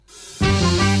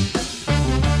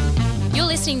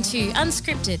listening to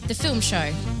Unscripted, the film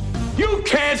show. You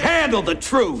can't handle the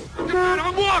truth.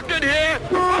 I'm walking here.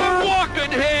 I'm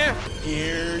walking here.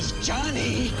 Here's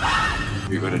Johnny.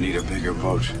 You're gonna need a bigger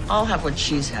boat. I'll have what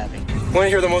she's having. Want to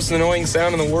hear the most annoying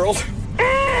sound in the world?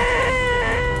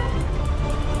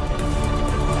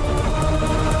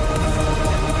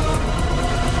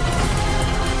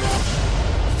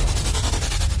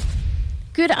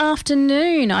 Good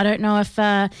afternoon. I don't know if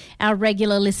our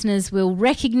regular listeners will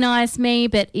recognise me,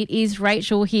 but it is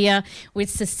Rachel here with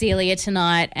Cecilia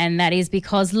tonight, and that is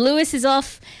because Lewis is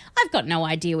off. I've got no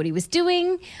idea what he was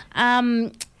doing.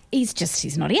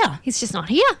 He's not here. He's just not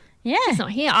here. Yeah. He's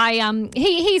not here.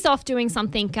 He's off doing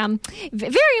something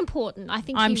very important. I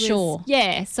think I'm sure.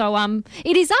 Yeah. So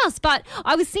it is us. But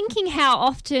I was thinking how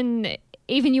often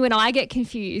even you and I get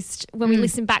confused when we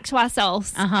listen back to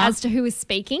ourselves as to who is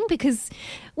speaking because,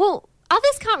 well,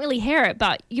 others can't really hear it,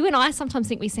 but you and I sometimes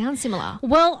think we sound similar.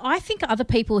 Well, I think other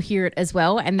people hear it as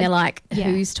well, and they're like,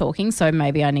 who's talking? So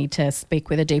maybe I need to speak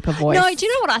with a deeper voice. No, do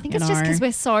you know what? I think it's just because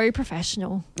we're so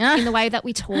professional in the way that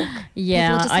we talk.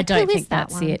 Yeah, I don't think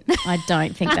that's it. I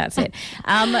don't think that's it.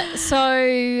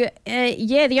 The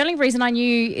only reason I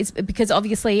knew is because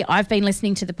obviously I've been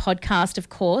listening to the podcast, of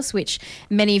course, which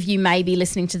many of you may be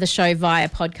listening to the show via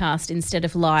podcast instead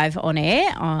of live on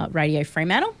air, Radio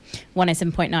Fremantle,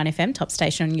 107.9 FM, top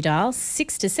station on your dial,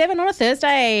 6 to 7 on a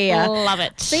Thursday. Love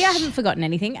it. See, I haven't forgotten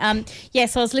anything.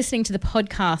 So I was listening to the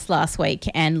podcast last week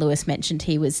and Lewis mentioned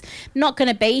he was not going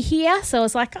to be here. So I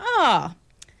was like,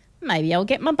 maybe I'll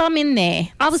get my bum in there.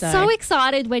 I was so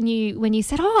excited when you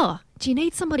said, do you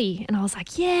need somebody? And I was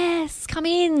like, yes, come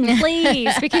in,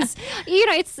 please. Because,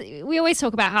 we always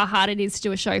talk about how hard it is to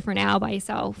do a show for an hour by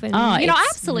yourself. And, I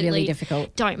absolutely really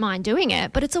difficult. Don't mind doing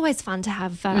it. But it's always fun to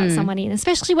have someone in,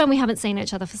 especially when we haven't seen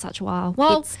each other for such a while.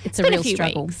 Well, it's a real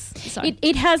struggle. Weeks, so.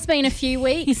 It has been a few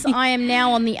weeks. I am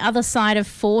now on the other side of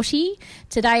 40.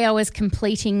 Today I was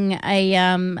completing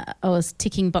I was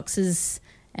ticking boxes.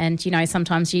 And,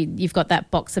 sometimes you've got that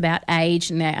box about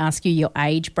age and they ask you your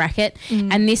age bracket.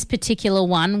 And this particular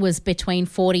one was between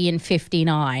 40 and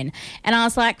 59. And I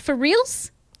was like, for reals?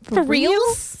 For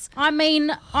reals? I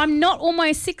mean, I'm not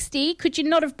almost 60. Could you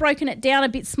not have broken it down a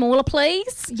bit smaller,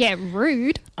 please? Yeah,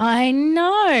 rude. I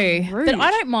know. Rude. But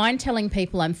I don't mind telling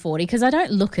people I'm 40 because I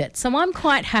don't look it. So I'm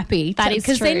quite happy. That is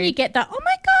true. Because then you get that, oh,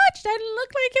 my God, you don't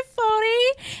look like you're 40.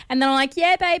 And then I'm like,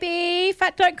 yeah, baby,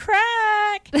 fat don't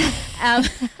crack.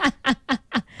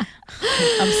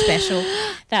 I'm special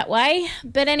that way.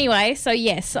 But anyway, so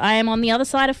yes, I am on the other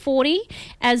side of 40,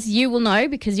 as you will know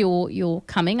because you're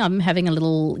coming. I'm having a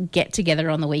little get-together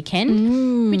on the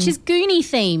weekend, which is Goonie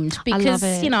themed because,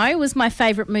 it was my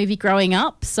favourite movie growing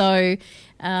up. So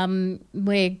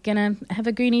we're going to have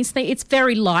a Goonies theme. It's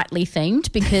very lightly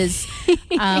themed because,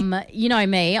 you know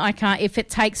me, I can't, if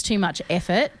it takes too much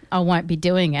effort, I won't be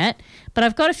doing it. But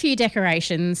I've got a few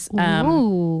decorations.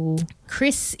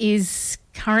 Chris is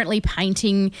currently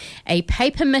painting a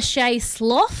papier-mâché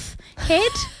sloth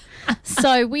head.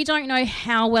 So we don't know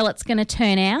how well it's going to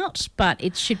turn out, but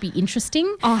it should be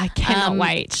interesting. Oh, I cannot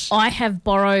wait. I have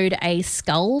borrowed a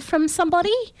skull from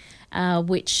somebody,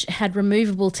 which had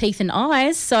removable teeth and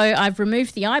eyes. So I've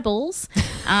removed the eyeballs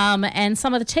and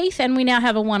some of the teeth, and we now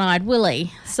have a one-eyed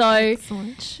Willy. So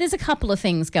Excellent. There's a couple of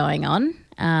things going on.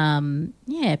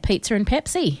 Pizza and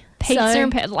Pepsi.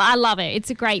 And Pepsi. I love it.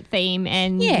 It's a great theme.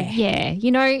 And,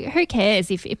 who cares?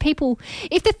 If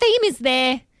the theme is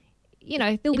there,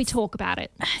 there'll be talk about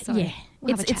it. So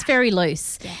it's very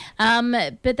loose.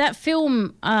 Yeah. But that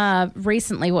film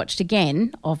recently watched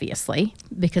again, obviously,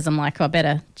 because I'm like, I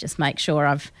better just make sure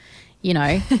I've,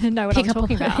 know what I'm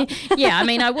talking about. Yeah, I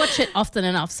mean, I watch it often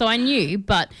enough, so I knew,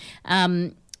 but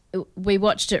we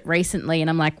watched it recently and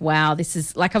I'm like, wow, this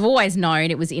is, like, I've always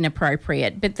known it was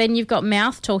inappropriate. But then you've got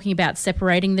Mouth talking about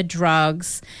separating the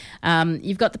drugs.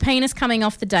 You've got the penis coming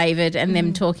off the David and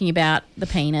them talking about the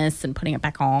penis and putting it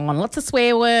back on. Lots of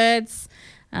swear words.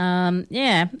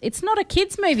 It's not a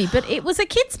kids movie, but it was a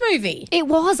kids movie. It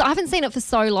was. I haven't seen it for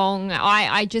so long.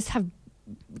 I just have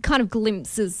kind of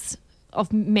glimpses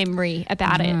of memory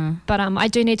about it. But I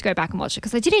do need to go back and watch it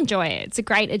because I did enjoy it. It's a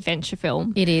great adventure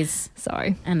film. It is.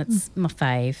 So. And it's my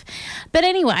fave. But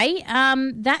anyway,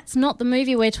 that's not the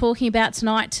movie we're talking about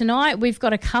tonight. Tonight we've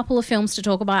got a couple of films to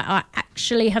talk about. I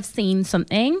actually have seen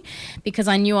something because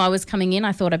I knew I was coming in.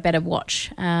 I thought I'd better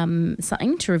watch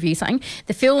something to review something.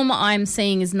 The film I'm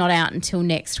seeing is not out until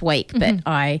next week, but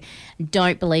I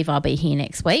don't believe I'll be here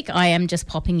next week. I am just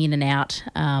popping in and out.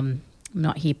 I'm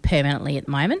not here permanently at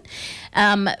the moment.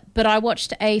 But I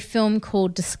watched a film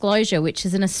called Disclosure, which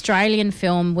is an Australian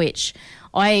film which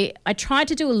I tried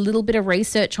to do a little bit of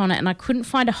research on it and I couldn't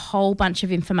find a whole bunch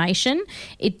of information.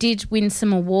 It did win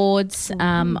some awards.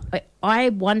 I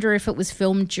wonder if it was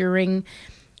filmed during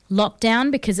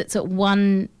lockdown because it's at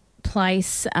one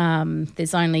place.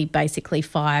 There's only basically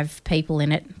 5 people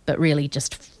in it, but really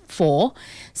just 4.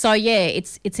 So, yeah,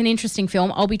 it's an interesting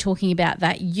film. I'll be talking about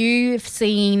that. You've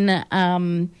seen,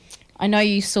 I know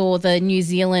you saw the New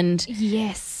Zealand.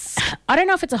 Yes. I don't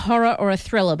know if it's a horror or a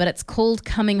thriller, but it's called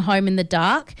Coming Home in the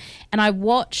Dark. And I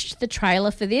watched the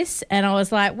trailer for this and I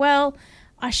was like, well,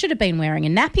 I should have been wearing a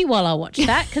nappy while I watched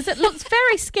that because it looks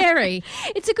very scary.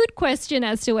 It's a good question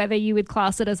as to whether you would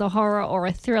class it as a horror or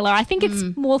a thriller. I think it's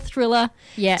more thriller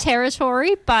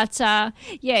territory, but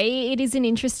it is an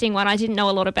interesting one. I didn't know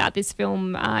a lot about this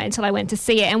film until I went to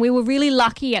see it, and we were really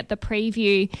lucky at the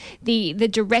preview. The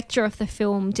director of the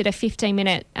film did a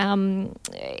 15-minute,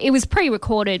 it was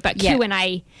pre-recorded, but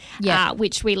Q&A,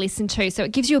 which we listened to. So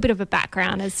it gives you a bit of a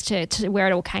background as to where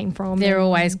it all came from. They're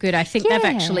always good. I think they've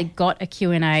actually got a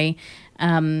Q&A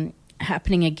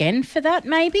happening again for that,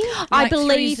 maybe? I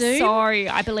believe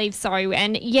so.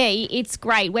 And yeah, it's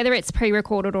great, whether it's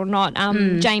pre-recorded or not.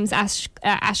 James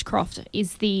Ashcroft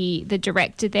is the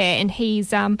director there, and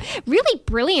he's really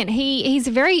brilliant. He's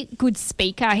a very good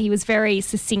speaker. He was very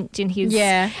succinct in his,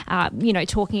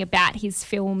 talking about his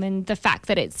film and the fact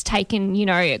that it's taken,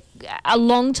 a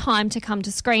long time to come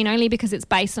to screen, only because it's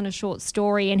based on a short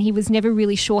story, and he was never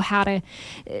really sure how to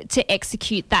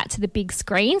execute that to the big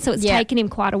screen. So it's taken him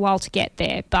quite a while to get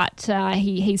there, but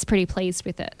he's pretty pleased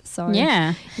with it. So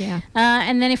yeah.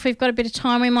 And then if we've got a bit of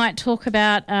time, we might talk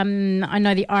about. I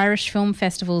know the Irish Film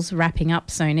Festival's wrapping up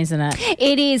soon, isn't it?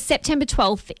 It is. September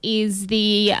 12th is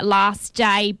the last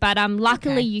day, but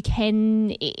luckily you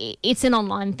can. It's an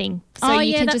online thing, so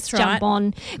you can just jump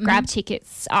on, grab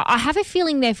tickets. I have a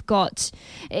feeling they've got.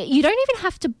 You don't even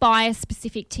have to buy a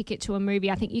specific ticket to a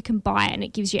movie. I think you can buy it, and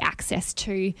it gives you access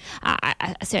to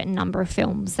a certain number of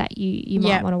films that you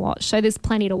might want to watch. So there's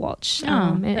plenty to watch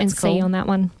and see on that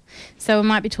one. So we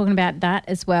might be talking about that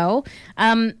as well.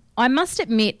 I must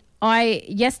admit,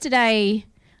 yesterday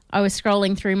I was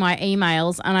scrolling through my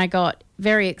emails and I got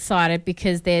very excited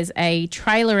because there's a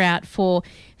trailer out for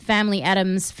Family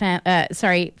Adams Family.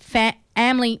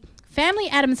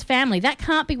 That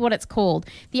can't be what it's called.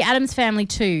 The Addams Family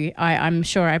 2. I'm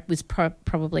sure I was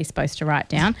probably supposed to write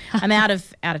down. I'm out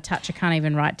of touch. I can't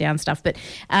even write down stuff. But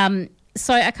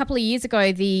so a couple of years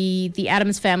ago, the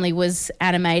Addams Family was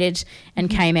animated and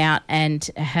came out and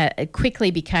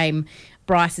quickly became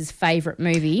Bryce's favourite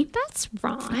movie. That's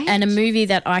right. And a movie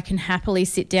that I can happily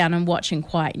sit down and watch and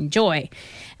quite enjoy.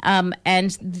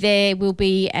 And there will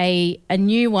be a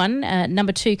new one,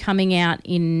 number 2, coming out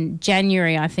in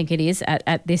January, I think it is,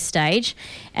 at this stage.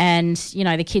 And,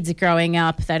 the kids are growing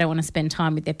up. They don't want to spend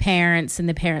time with their parents, and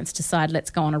the parents decide,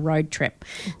 let's go on a road trip.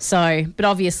 So, but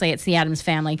obviously it's the Addams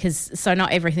Family, so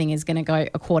not everything is going to go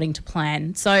according to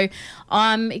plan. So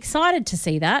I'm excited to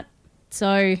see that.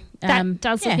 So that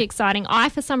does look exciting.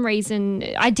 For some reason,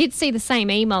 I did see the same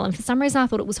email, and for some reason I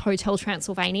thought it was Hotel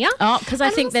Transylvania. Oh, because I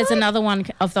think there's another one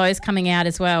of those coming out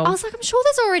as well. I was like, I'm sure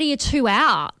there's already a 2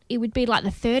 out. It would be like the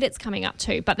 3rd it's coming up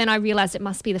to. But then I realised it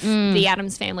must be the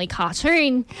Addams Family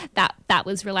cartoon that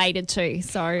was related to.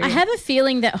 So I have a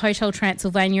feeling that Hotel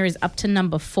Transylvania is up to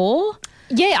number 4.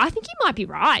 Yeah, I think you might be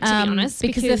right, to be honest.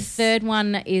 Because the 3rd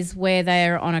one is where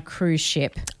they're on a cruise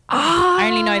ship. I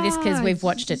only know this because we've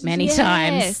watched it many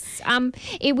times.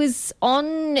 It was on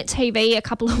TV a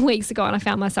couple of weeks ago and I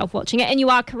found myself watching it. And you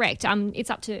are correct. It's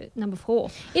up to number 4.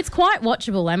 It's quite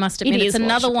watchable, I must admit. It's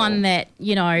another one that,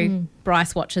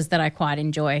 Bryce watches that I quite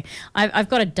enjoy. I've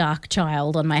got a dark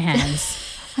child on my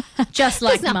hands. Just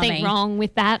like There's nothing Mummy. wrong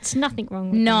with that. Nothing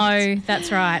wrong with that. No,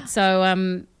 that's right.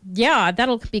 So,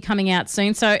 that'll be coming out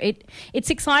soon. So it's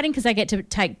exciting because I get to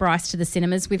take Bryce to the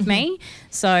cinemas with me.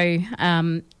 So,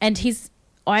 and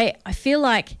I feel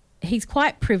like he's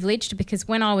quite privileged because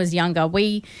when I was younger,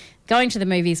 going to the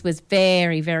movies was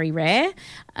very, very rare.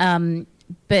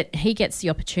 But he gets the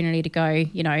opportunity to go,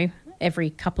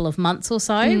 every couple of months or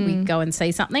so. We go and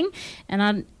see something.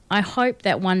 And I hope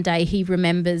that one day he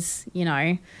remembers,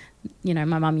 my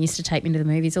mum used to take me to the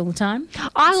movies all the time.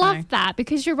 I love that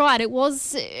because you're right. It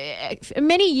was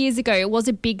many years ago. It was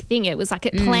a big thing. It was like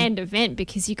a planned event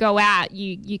because you go out,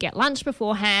 you get lunch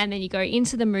beforehand, then you go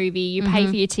into the movie, you pay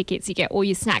for your tickets, you get all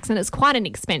your snacks, and it's quite an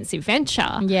expensive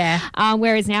venture. Yeah.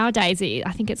 Whereas nowadays,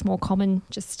 I think it's more common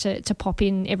just to pop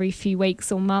in every few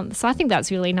weeks or months. So I think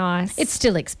that's really nice. It's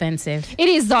still expensive. It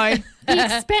is though. The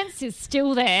expense is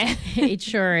still there. It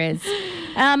sure is.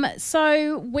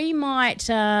 So we might,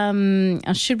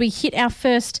 should we hit our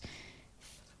first,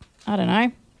 I don't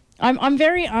know, I'm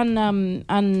very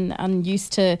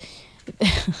unused to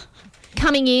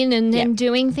coming in and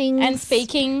doing things. and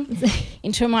speaking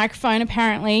into a microphone,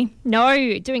 apparently.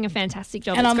 No, doing a fantastic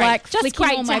job. And It's I'm great. like Just flicking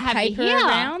great all to my have you paper here.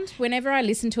 around. Whenever I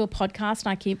listen to a podcast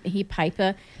and I hear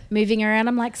paper moving around,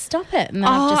 I'm like, stop it. And then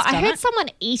I've just I done heard it. someone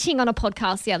eating on a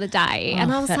podcast the other day,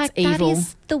 and Oh, I was that's like, evil. that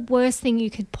is the worst thing you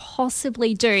could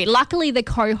possibly do. Luckily, the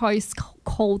co-host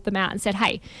called them out and said,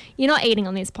 hey, you're not eating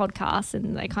on this podcast.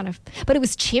 And they kind of, but it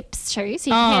was chips too. So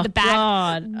you can hear the bag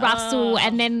God. rustle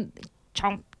and then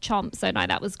chomp, chomp. So no,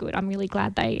 that was good. I'm really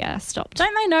glad they stopped.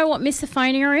 Don't they know what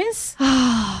misophonia is?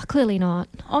 Oh, clearly not.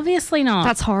 Obviously not.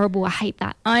 That's horrible. I hate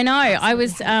that. I know. I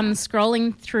was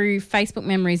scrolling through Facebook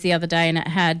memories the other day, and it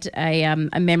had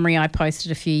a memory I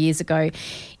posted a few years ago.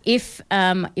 If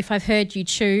I've heard you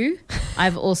chew,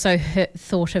 I've also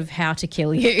thought of how to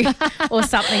kill you, or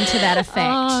something to that effect.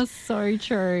 Oh, so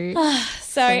true.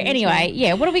 So anyway,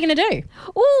 yeah, what are we going to do?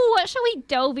 Oh, what shall we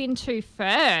delve into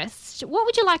first? What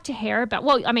would you like to hear about?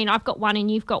 Well, I mean, I've got one and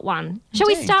you've got one. Shall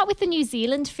we start with the New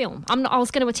Zealand film? I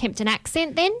was going to attempt an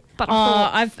accent then, but I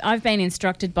thought... I've been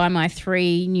instructed by my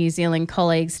 3 New Zealand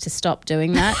colleagues to stop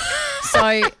doing that.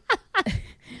 So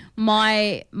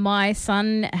my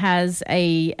son has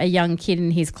a young kid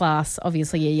in his class,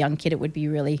 obviously a young kid. It would be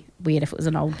really weird if it was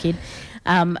an old kid,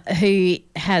 who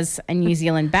has a New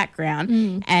Zealand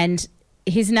background and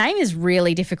his name is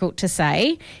really difficult to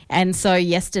say. And so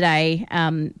yesterday,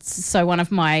 so one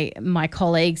of my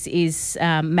colleagues is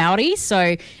Maori.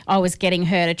 So I was getting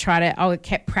her to I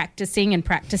kept practicing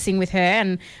with her,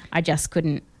 and I just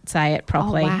couldn't say it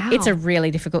properly. Oh, wow. It's a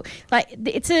really difficult,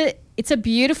 it's a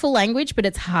beautiful language, but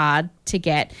it's hard to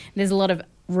get. There's a lot of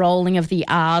rolling of the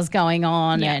R's going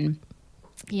on and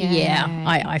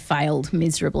I failed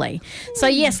miserably. So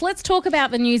yes, let's talk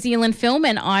about the New Zealand film,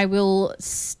 and I will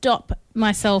stop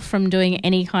myself from doing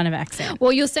any kind of accent.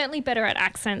 Well, you're certainly better at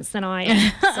accents than I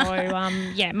am.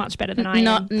 So, much better than I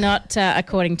am. Not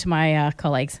according to my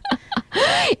colleagues.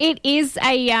 It is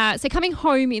so Coming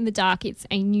Home in the Dark, it's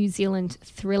a New Zealand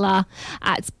thriller.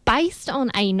 It's based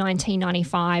on a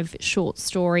 1995 short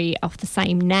story of the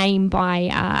same name by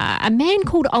a man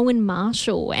called Owen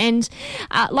Marshall. And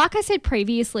like I said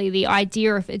previously, the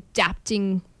idea of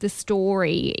adapting the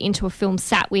story into a film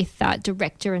sat with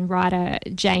director and writer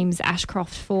James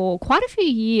Ashcroft for quite a few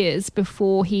years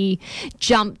before he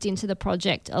jumped into the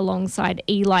project alongside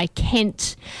Eli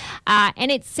Kent.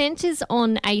 And it centres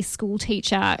on a school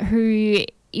teacher who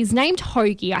is named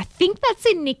Hoagie. I think that's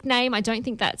a nickname. I don't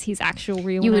think that's his actual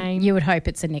real name. You would hope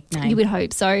it's a nickname. You would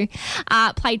hope so.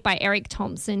 Played by Eric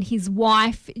Thompson. His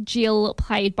wife, Jill,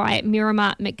 played by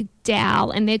Mirama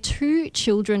McDowell. And their 2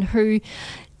 children who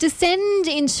descend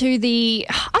into the,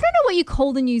 I don't know what you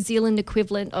call the New Zealand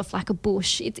equivalent of like a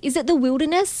bush. Is it the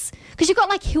wilderness? Because you've got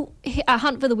like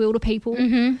Hunt for the Wilder People.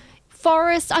 Mm-hmm.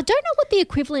 Forest. I don't know what the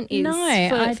equivalent is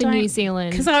for New Zealand.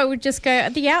 Because I would just go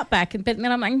the outback, but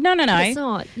then I'm like, no. It's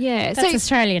not. Yeah. That's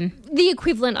Australian. The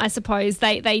equivalent, I suppose,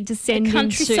 they descend the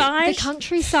countryside. Into the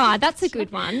countryside. That's a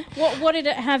good one. What did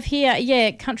it have here?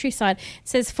 Yeah, countryside. It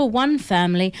says, for one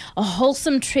family, a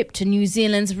wholesome trip to New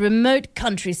Zealand's remote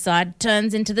countryside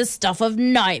turns into the stuff of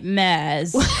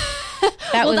nightmares.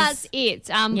 That's it.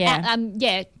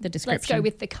 The description. Let's go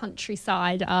with the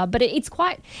countryside. But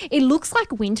it looks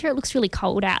like winter. It looks really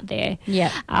cold out there.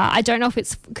 Yeah. I don't know if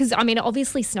it's because, I mean, it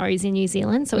obviously snows in New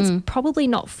Zealand, so it's probably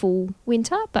not full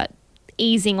winter, but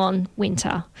easing on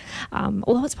winter.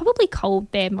 Although it's probably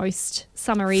cold there most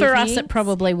summer evenings. For us, it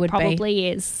probably would be. Probably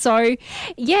is. So,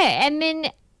 yeah, and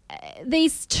then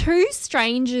these 2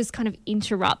 strangers kind of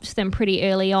interrupt them pretty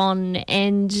early on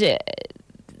and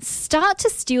start to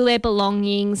steal their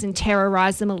belongings and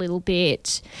terrorise them a little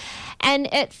bit.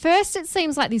 And at first it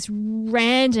seems like this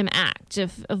random act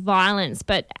of violence,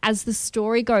 but as the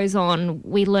story goes on,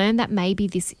 we learn that maybe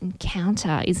this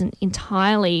encounter isn't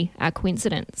entirely a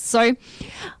coincidence. So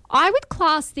I would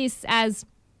class this as,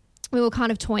 we were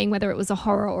kind of toying whether it was a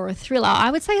horror or a thriller.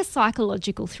 I would say a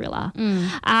psychological thriller.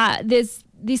 There's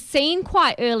this scene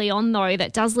quite early on, though,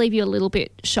 that does leave you a little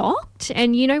bit shocked.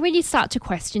 And, you know, when you start to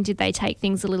question, did they take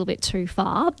things a little bit too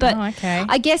far? But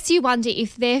I guess you wonder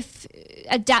if they've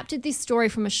adapted this story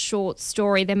from a short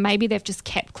story, then maybe they've just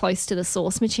kept close to the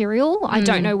source material. I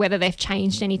don't know whether they've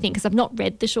changed anything because I've not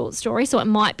read the short story, so it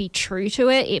might be true to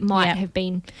it. It might have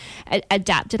been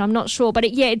adapted. I'm not sure. But,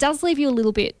 it does leave you a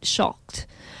little bit shocked.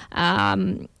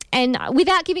 And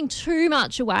without giving too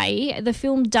much away, the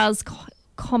film does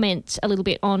comment a little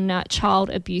bit on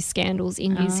child abuse scandals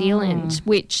in New Zealand,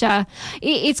 which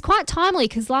it's quite timely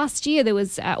because last year there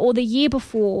was, or the year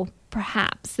before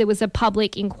perhaps, there was a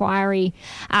public inquiry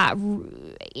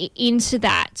into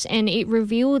that, and it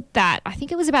revealed that I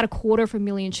think it was about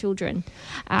 250,000 children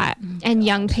and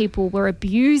young people were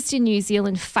abused in New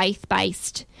Zealand,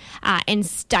 faith-based and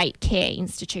state care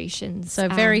institutions. So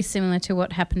very similar to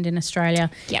what happened in Australia.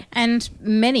 Yep. And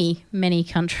many, many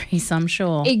countries, I'm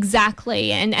sure.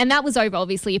 Exactly. And that was over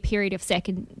obviously a period of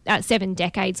 7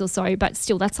 decades or so, but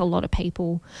still that's a lot of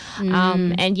people.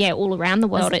 And yeah, all around the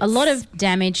world. There's a lot of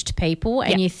damaged people,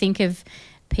 and you think of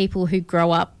people who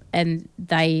grow up and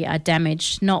they are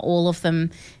damaged. Not all of them,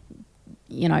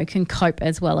 you know, can cope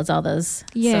as well as others.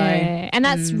 Yeah, so, and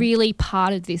that's really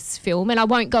part of this film. And I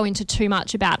won't go into too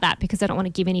much about that because I don't want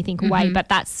to give anything away, but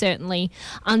that certainly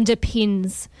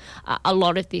underpins a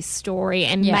lot of this story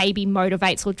and maybe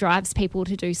motivates or drives people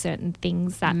to do certain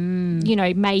things that, you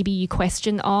know, maybe you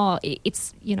question,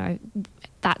 it's, you know,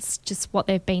 that's just what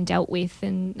they've been dealt with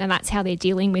and that's how they're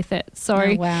dealing with it. So,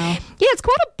 wow. Yeah, it's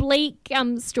quite a bleak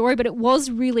story, but it was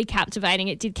really captivating.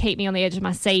 It did keep me on the edge of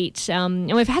my seat.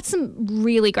 And we've had some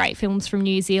really great films from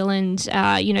New Zealand,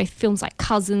 you know, films like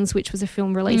Cousins, which was a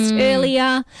film released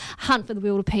earlier, Hunt for the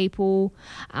Wilder People,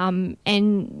 and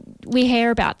we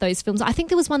hear about those films. I think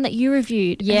there was one that you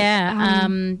reviewed. Yeah,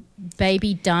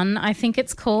 Baby Done, I think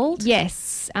it's called.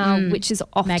 Yes, which is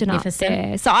often up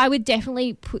there. So I would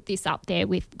definitely put this up there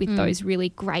with those really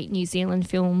great New Zealand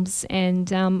films.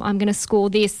 And I'm going to score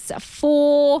this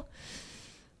for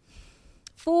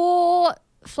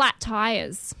flat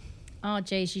tyres. Oh,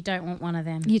 geez, you don't want one of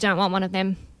them. You don't want one of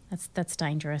them. That's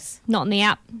dangerous. Not in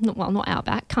the not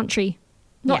outback, country.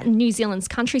 Not in New Zealand's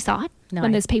countryside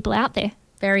when there's people out there.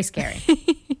 Very scary.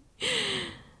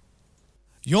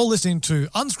 You're listening to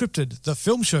Unscripted, the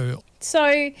film show. So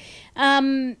you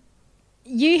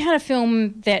had a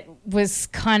film that was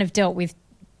kind of dealt with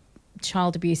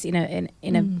child abuse in a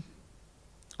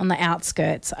on the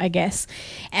outskirts, I guess.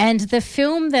 And the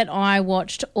film that I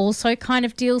watched also kind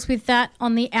of deals with that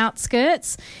on the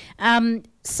outskirts.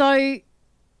 So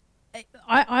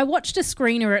I watched a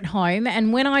screener at home,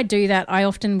 and when I do that, I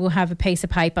often will have a piece of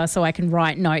paper so I can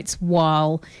write notes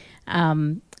while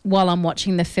I'm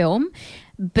watching the film.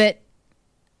 But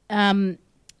I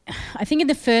think in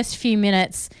the first few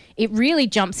minutes, it really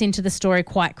jumps into the story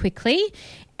quite quickly.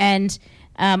 And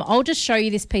I'll just show you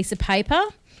this piece of paper,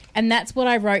 and that's what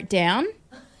I wrote down.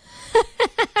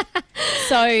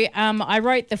 So I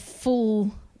wrote the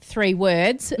full 3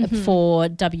 words for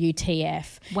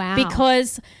WTF. Wow.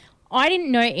 Because I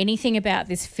didn't know anything about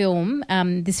this film.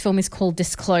 This film is called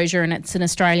Disclosure, and it's an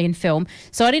Australian film.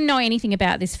 So I didn't know anything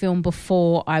about this film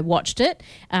before I watched it.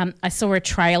 I saw a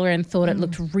trailer and thought it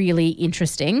looked really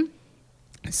interesting.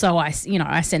 So I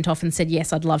sent off and said,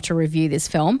 yes, I'd love to review this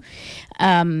film.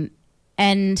 So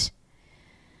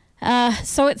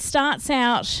it starts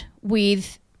out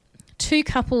with 2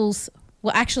 couples.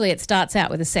 Well, actually, it starts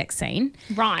out with a sex scene.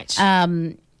 Right.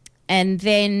 And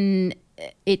then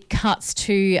it cuts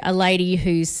to a lady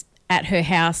who's at her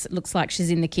house. It looks like she's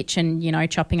in the kitchen, you know,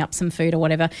 chopping up some food or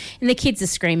whatever. And the kids are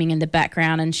screaming in the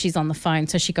background and she's on the phone.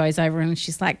 So she goes over and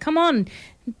she's like, come on,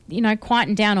 you know,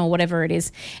 quieten down or whatever it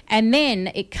is. And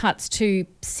then it cuts to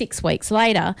 6 weeks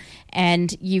later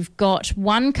and you've got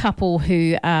one couple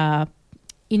who are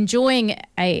enjoying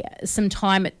some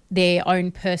time at their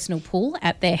own personal pool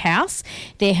at their house.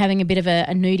 They're having a bit of a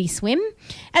nudie swim,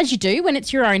 as you do when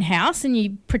it's your own house and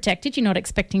you protect it. You're not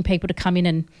expecting people to come in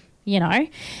and, you know.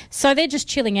 So they're just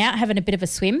chilling out, having a bit of a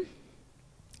swim.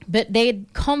 But their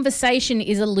conversation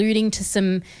is alluding to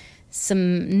some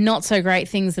not so great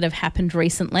things that have happened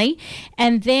recently.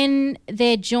 And then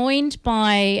they're joined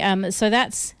by, so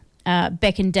that's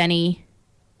Beck and Danny.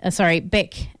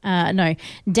 Danny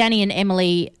and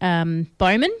Emily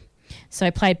Bowman,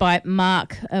 so played by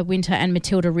Mark Winter and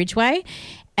Matilda Ridgway.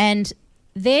 And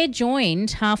they're joined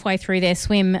halfway through their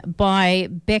swim by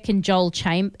Beck and Joel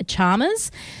Chalmers.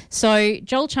 So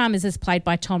Joel Chalmers is played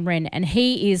by Tom Wren, and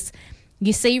he is,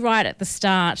 you see right at the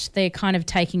start, they're kind of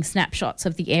taking snapshots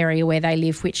of the area where they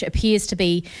live, which appears to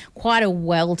be quite a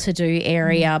well-to-do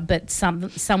area, but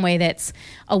somewhere that's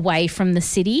away from the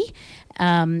city.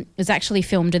 It was actually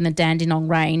filmed in the Dandenong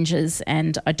Ranges,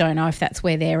 and I don't know if that's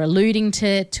where they're alluding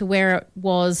to where it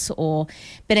was,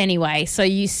 but anyway, so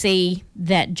you see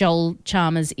that Joel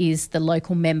Chalmers is the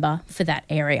local member for that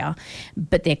area,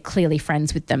 but they're clearly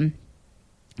friends with them.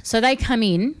 So they come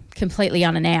in completely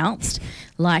unannounced,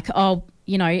 like, oh,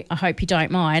 you know, I hope you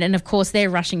don't mind. And, of course, they're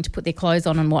rushing to put their clothes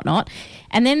on and whatnot.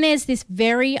 And then there's this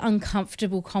very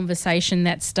uncomfortable conversation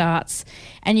that starts,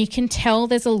 and you can tell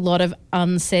there's a lot of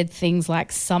unsaid things,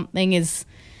 like something is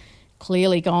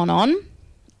clearly gone on.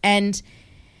 And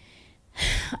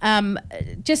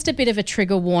just a bit of a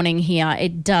trigger warning here.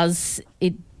 It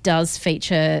does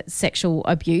feature sexual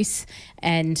abuse,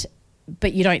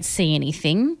 but you don't see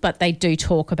anything, but they do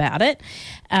talk about it.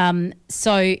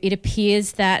 So it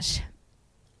appears that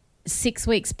 6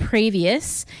 weeks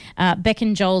previous, Beck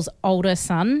and Joel's older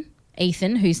son,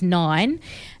 Ethan, who's 9,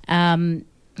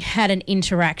 had an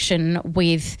interaction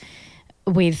with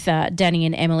Danny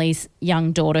and Emily's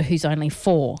young daughter, who's only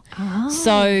 4. Oh.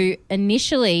 So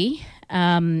initially,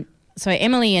 so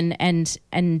Emily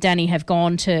and Danny have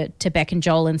gone to Beck and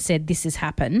Joel and said this has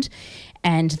happened,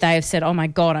 and they have said, "Oh my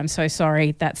God, I'm so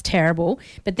sorry, that's terrible."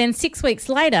 But then 6 weeks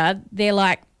later, they're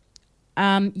like,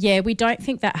 "Yeah, we don't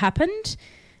think that happened.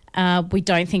 We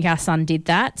don't think our son did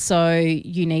that, so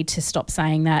you need to stop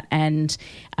saying that." And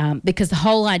because the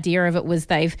whole idea of it was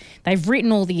they've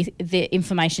written all the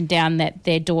information down that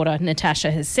their daughter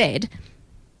Natasha has said.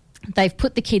 They've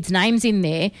put the kids' names in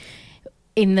there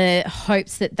in the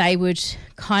hopes that they would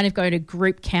kind of go to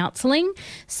group counselling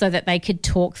so that they could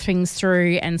talk things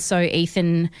through, and so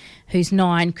Ethan, who's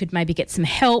 9, could maybe get some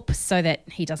help so that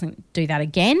he doesn't do that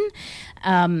again.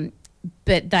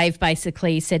 But they've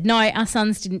basically said, no, our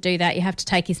sons didn't do that. You have to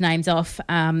take his names off.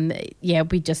 Yeah,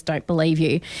 we just don't believe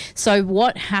you. So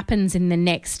what happens in the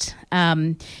next,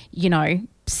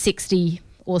 60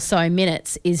 or so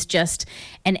minutes is just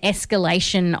an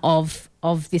escalation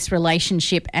of this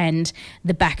relationship and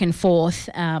the back and forth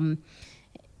and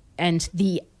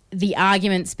the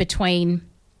arguments between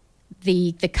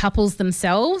the couples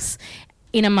themselves,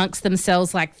 in amongst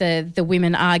themselves, like the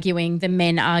women arguing, the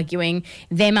men arguing,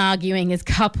 them arguing as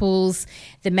couples,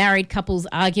 the married couples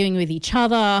arguing with each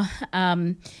other.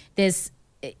 And it's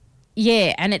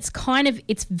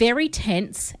very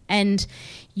tense, and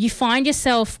you find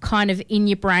yourself kind of in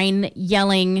your brain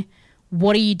yelling,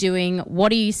 what are you doing?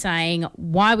 What are you saying?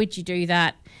 Why would you do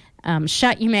that?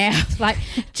 Shut your mouth. Like,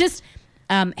 just...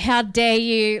 how dare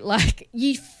you? Like,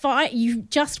 you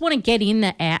just want to get in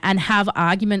there and have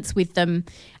arguments with them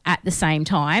at the same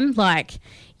time. Like,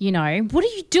 what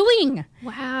are you doing?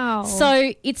 Wow.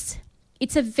 So it's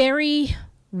a very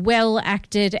well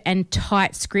acted and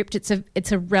tight script.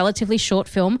 It's a relatively short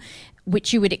film,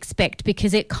 which you would expect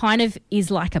because it kind of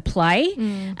is like a play.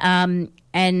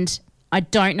 And I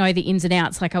don't know the ins and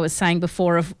outs, like I was saying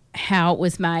before, of how it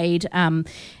was made.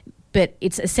 But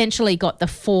it's essentially got the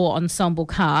 4 ensemble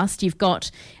cast. You've got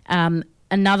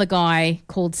another guy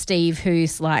called Steve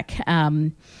who's like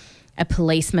a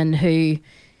policeman who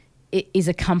is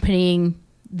accompanying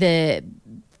the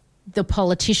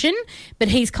politician, but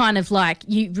he's kind of like,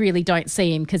 you really don't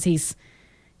see him because he's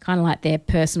kind of like their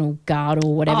personal guard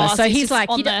or whatever. So he's like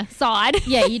on the side.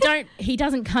 Yeah, he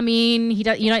doesn't come in. You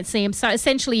don't see him. So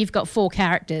essentially you've got 4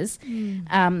 characters.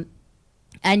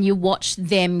 And you watch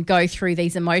them go through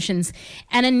these emotions.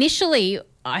 And initially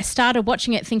I started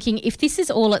watching it thinking, if this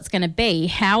is all it's going to be,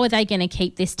 how are they going to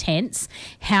keep this tense?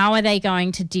 How are they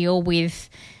going to deal with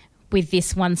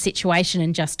this one situation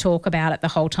and just talk about it the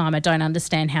whole time? I don't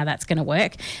understand how that's going to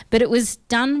work. But it was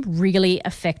done really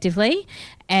effectively.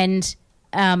 And,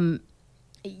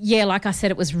 like I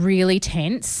said, it was really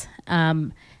tense.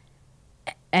 And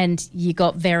you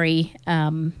got very...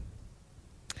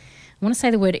 I want to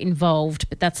say the word involved,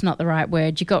 but that's not the right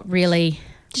word. You got really...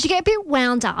 Did you get a bit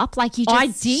wound up? Like you just... I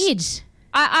did.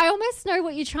 I almost know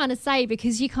what you're trying to say,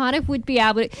 because you kind of would be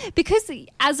able to... Because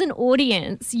as an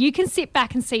audience, you can sit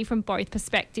back and see from both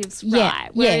perspectives,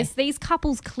 right? Whereas these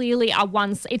couples clearly are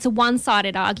it's a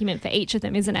one-sided argument for each of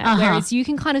them, isn't it? Whereas you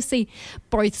can kind of see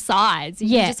both sides.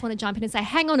 You just want to jump in and say,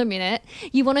 hang on a minute.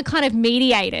 You want to kind of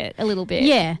mediate it a little bit.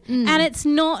 Yeah. And it's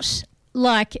not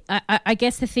like... I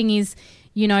guess the thing is,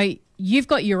 you've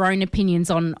got your own opinions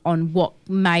on what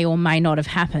may or may not have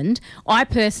happened. I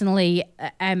personally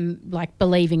am like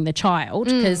believing the child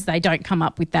because they don't come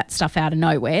up with that stuff out of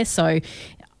nowhere. So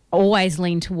always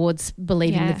lean towards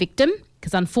believing the victim,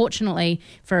 because unfortunately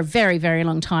for a very, very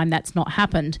long time that's not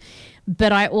happened.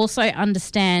 But I also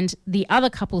understand the other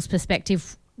couple's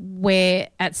perspective, where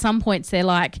at some points they're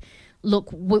like, look,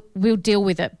 we'll deal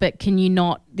with it, but can you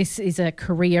not, this is a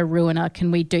career ruiner,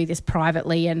 can we do this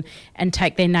privately and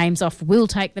take their names off? We'll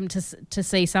take them to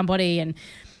see somebody.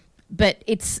 But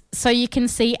it's, so you can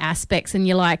see aspects and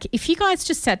you're like, if you guys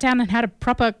just sat down and had a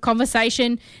proper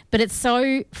conversation, but it's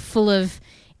so full of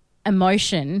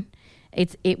emotion,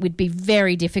 it would be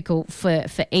very difficult for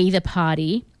either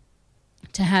party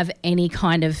to have any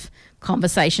kind of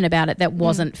conversation about it that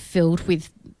wasn't filled with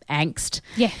angst.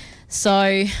 Yeah.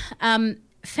 So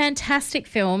fantastic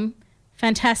film,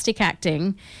 fantastic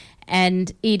acting,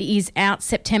 and it is out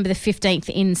September the 15th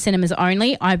in cinemas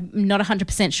only. I'm not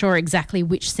 100% sure exactly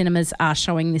which cinemas are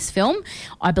showing this film.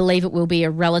 I believe it will be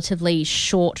a relatively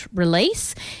short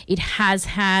release. It has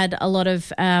had a lot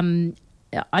of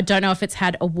I don't know if it's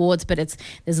had awards, but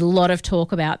there's a lot of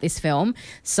talk about this film.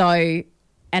 So,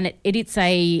 and it's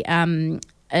a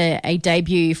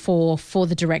debut for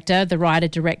the director, the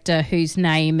writer-director, whose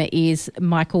name is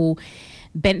Michael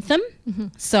Bentham. Mm-hmm.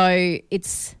 So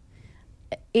it's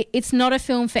not a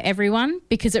film for everyone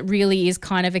because it really is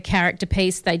kind of a character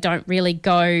piece. They don't really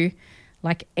go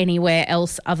like anywhere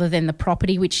else other than the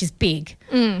property, which is big.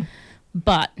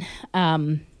 But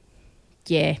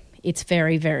yeah. It's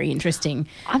very, very interesting.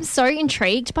 I'm so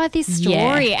intrigued by this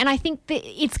story. And I think that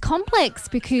it's complex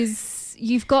because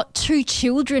you've got two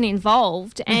children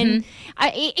involved and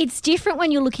it's different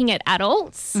when you're looking at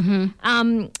adults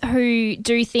who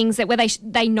do things where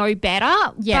they know better.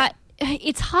 Yeah. But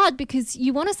it's hard because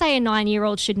you want to say a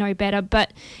 9-year-old should know better,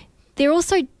 but they're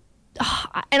also... and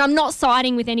I'm not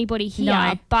siding with anybody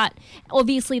here, but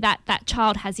obviously that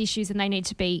child has issues and they need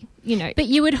to be, But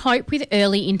you would hope with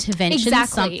early intervention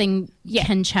something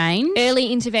can change.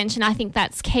 Early intervention, I think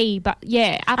that's key, but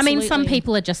yeah, absolutely. I mean, some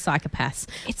people are just psychopaths.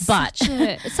 It's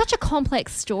such a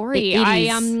complex story.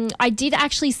 I did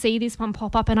actually see this one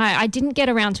pop up and I didn't get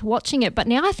around to watching it, but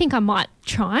now I think I might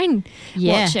try and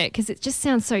watch it because it just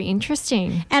sounds so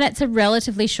interesting. And it's a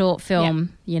relatively short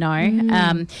film,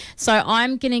 So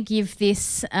I'm going to give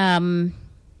this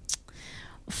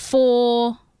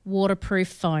 4 waterproof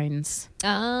phones.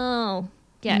 Oh,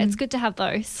 yeah, it's good to have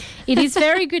those. It is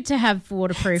very good to have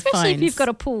waterproof phones. Especially if you've got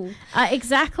a pool.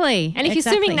 Exactly. And if you're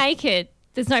swimming naked,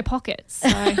 there's no pockets. So,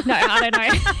 no, I don't know.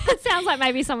 It sounds like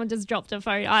maybe someone just dropped a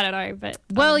phone. I don't know. But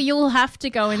well, you'll have to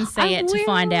go and see it to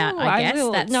find out, I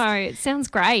guess. No, it sounds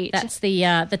great. That's the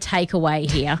takeaway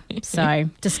here. So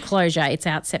disclosure, it's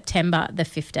out September the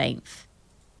 15th.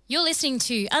 You're listening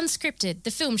to Unscripted,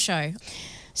 the film show.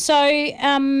 So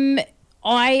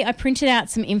I printed out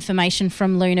some information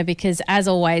from Luna because, as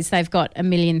always, they've got a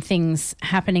million things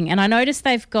happening. And I noticed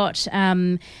they've got,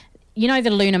 the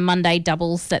Luna Monday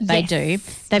doubles that they do.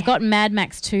 They've got Mad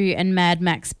Max 2 and Mad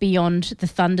Max Beyond the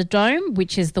Thunderdome,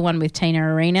 which is the one with Tina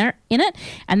Arena in it.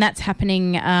 And that's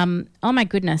happening, oh, my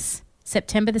goodness,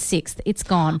 September the 6th. It's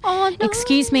gone. Oh, no.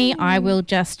 Excuse me, I will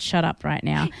just shut up right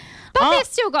now. But they've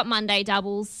still got Monday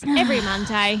doubles every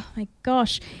Monday. Oh, my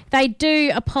gosh. They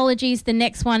do. Apologies. The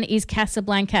next one is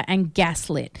Casablanca and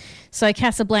Gaslit. So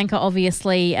Casablanca,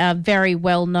 obviously, a very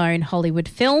well-known Hollywood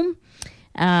film.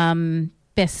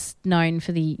 Best known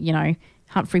for the,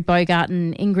 Humphrey Bogart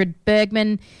and Ingrid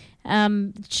Bergman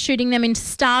shooting them into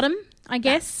stardom, I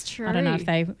guess. That's true. I don't know if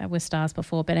they were stars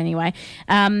before, but anyway.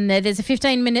 There's a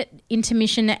 15-minute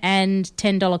intermission and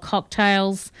 $10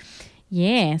 cocktails.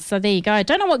 Yeah, so there you go. I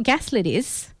don't know what Gaslit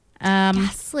is.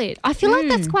 Gaslit. I feel like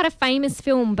that's quite a famous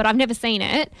film, but I've never seen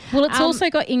it. Well, it's also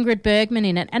got Ingrid Bergman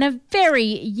in it and a very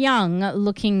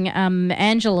young-looking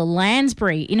Angela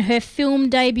Lansbury in her film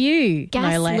debut,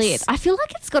 Gaslit. No less. I feel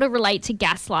like it's got to relate to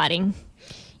gaslighting.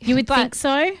 You would think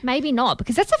so? Maybe not,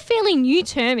 because that's a fairly new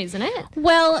term, isn't it?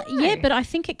 Well, yeah, but I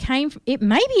think it came from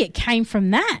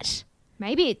that.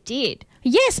 Maybe it did.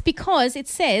 Yes, because it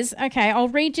says, okay, I'll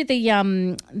read you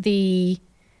the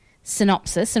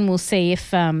synopsis and we'll see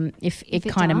if it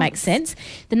kind of makes sense.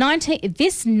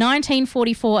 This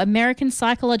 1944 American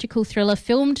psychological thriller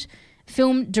film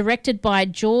directed by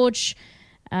George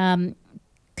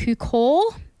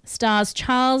Cukor stars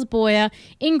Charles Boyer,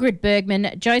 Ingrid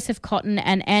Bergman, Joseph Cotton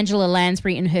and Angela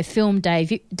Lansbury in her film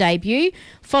debut,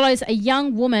 follows a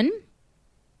young woman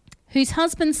whose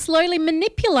husband slowly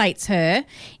manipulates her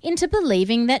into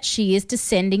believing that she is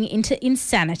descending into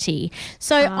insanity.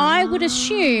 So I would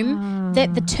assume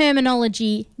that the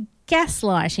terminology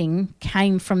gaslighting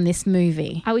came from this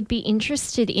movie. I would be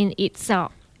interested in its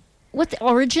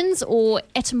origins or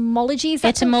etymology?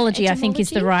 Etymology, I think, is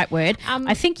the right word.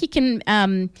 I think you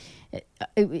can...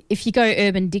 if you go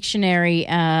Urban Dictionary,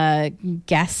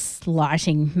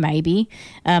 gaslighting maybe...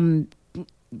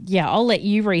 yeah, I'll let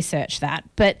you research that.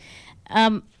 But,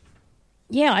 I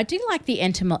do like the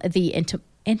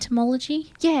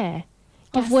entomology. Yeah.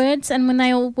 Of words and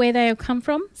where they all come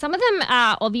from. Some of them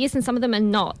are obvious and some of them are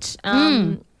not.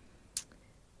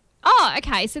 Oh,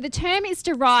 okay. So the term is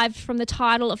derived from the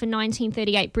title of a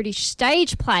 1938 British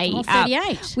stage play,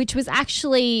 38. Which was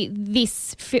actually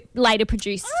later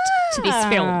produced to this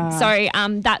film. So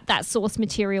that source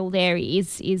material there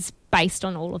is based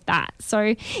on all of that.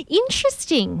 So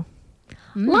interesting.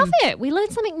 Love it. We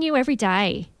learn something new every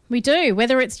day. We do.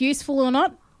 Whether it's useful or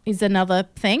not, is another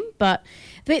thing. But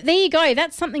there you go.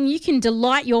 That's something you can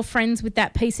delight your friends with,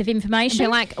 that piece of information. They're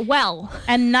like, well.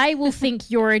 And they will think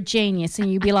you're a genius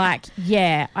and you'll be like,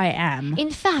 yeah, I am.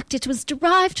 In fact, it was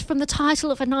derived from the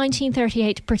title of a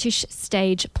 1938 British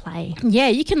stage play. Yeah,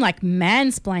 you can like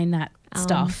mansplain that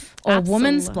stuff or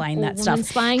womansplain that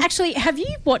stuff. Actually, have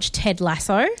you watched Ted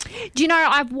Lasso? Do you know,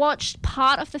 I've watched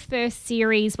part of the first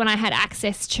series when I had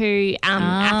access to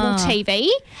Apple TV,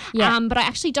 but I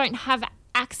actually don't have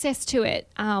access to it,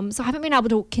 so I haven't been able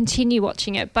to continue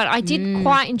watching it, but I did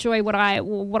quite enjoy what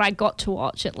I got to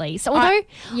watch, at least. Although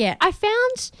I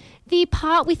found the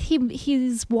part with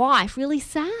his wife really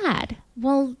sad.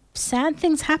 Well, sad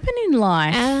things happen in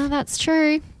life. That's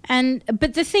true.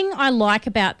 But the thing I like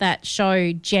about that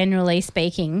show, generally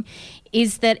speaking,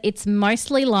 is that it's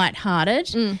mostly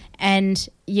lighthearted, and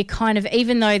you kind of,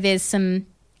 even though there's some,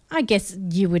 I guess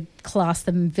you would class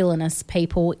them villainous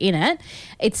people in it,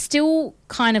 it still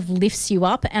kind of lifts you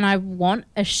up, and I want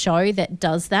a show that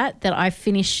does that I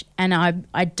finish and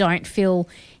I don't feel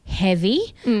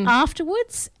heavy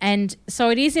afterwards. And so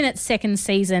it is in its second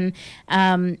season,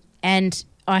 and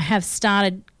I have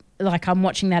started, like, I'm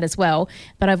watching that as well,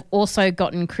 but I've also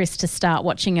gotten Chris to start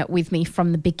watching it with me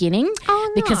from the beginning.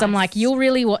 Oh, nice. Because I'm like, you'll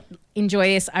really enjoy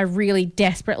this. I really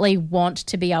desperately want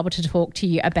to be able to talk to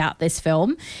you about this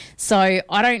film. So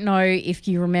I don't know if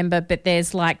you remember, but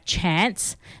there's like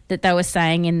chants that they were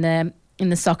saying in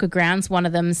the soccer grounds. One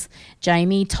of them's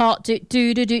Jamie Tot do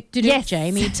do do do do. Yes.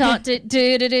 Jamie Tot do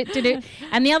do do do do.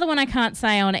 And the other one I can't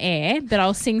say on air, but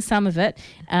I'll sing some of it.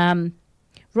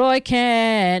 Roy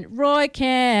Kent,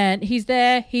 he's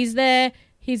there,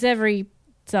 he's every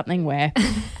something where.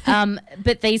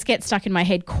 But these get stuck in my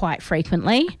head quite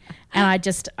frequently, and I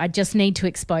just need to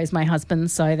expose my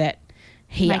husband so that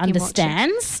he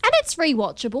understands. And it's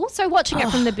rewatchable, so watching it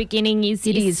from the beginning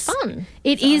is fun.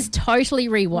 It is totally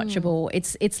rewatchable.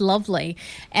 It's lovely.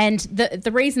 And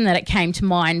the reason that it came to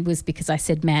mind was because I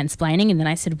said mansplaining and then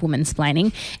I said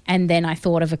womansplaining, and then I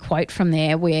thought of a quote from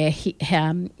there where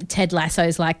Ted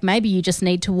Lasso's like, maybe you just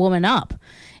need to woman up.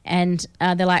 And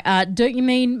they're like, don't you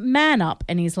mean man up?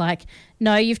 And he's like,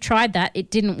 no, you've tried that.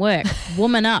 It didn't work.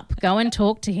 Woman up. Go and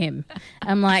talk to him.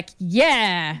 I'm like,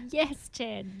 yeah. Yes,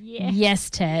 Ted. Yeah.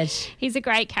 Yes, Ted. He's a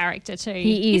great character too.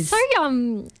 He is. He's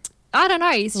so, I don't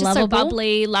know, he's just lovable. so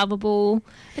bubbly, lovable.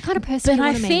 The kind of person you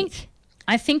want to meet.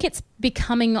 I think it's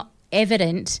becoming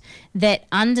evident that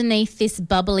underneath this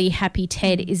bubbly, happy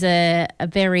Ted is a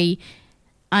very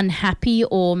unhappy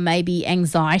or maybe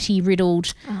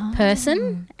anxiety-riddled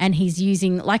person, and he's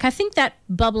using, like, I think that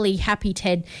bubbly, happy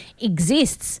Ted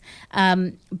exists,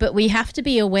 but we have to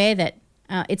be aware that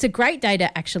it's a great day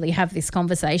to actually have this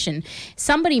conversation.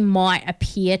 Somebody might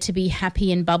appear to be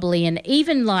happy and bubbly and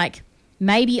even, like,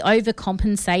 maybe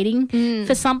overcompensating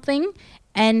for something,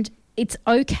 and it's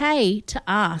okay to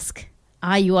ask,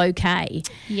 are you okay?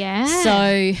 Yeah.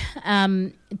 So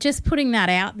just putting that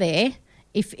out there.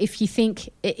 If you think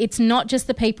it's not just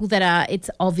the people it's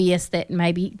obvious that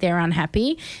maybe they're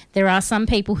unhappy. There are some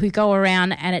people who go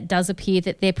around and it does appear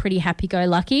that they're pretty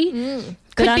happy-go-lucky.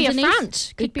 Could be a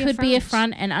front. Could be a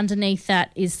front, and underneath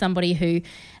that is somebody who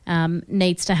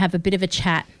needs to have a bit of a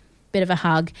chat, bit of a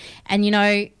hug. And, you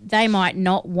know, they might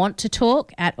not want to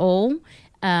talk at all,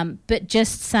 but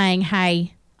just saying,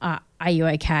 hey, are you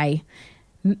okay?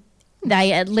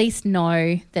 They at least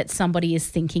know that somebody is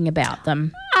thinking about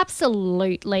them.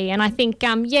 Absolutely. And I think,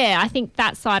 I think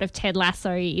that side of Ted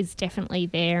Lasso is definitely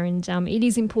there, and it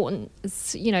is important,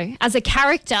 as a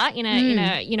character in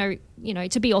a,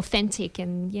 to be authentic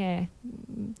and,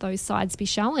 those sides be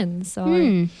shown. So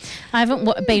I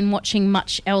haven't been watching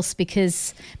much else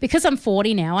because I'm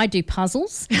 40 now. I do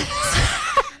puzzles.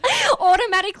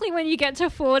 Automatically, when you get to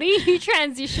 40, you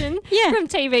transition from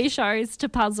TV shows to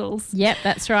puzzles. Yep,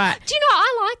 that's right. Do you know,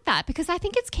 I like that because I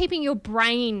think it's keeping your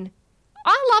brain,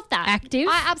 I love that. Active.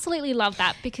 I absolutely love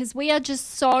that because we are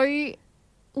just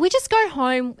we just go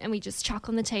home and we just chuck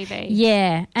on the TV.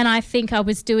 Yeah, and I think I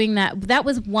was doing that. That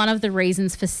was one of the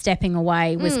reasons for stepping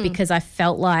away was because I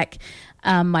felt like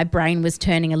my brain was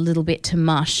turning a little bit to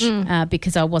mush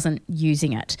because I wasn't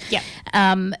using it. Yeah.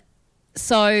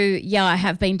 So, I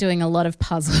have been doing a lot of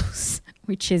puzzles,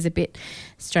 which is a bit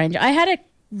strange. I had a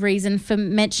reason for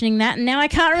mentioning that, and now I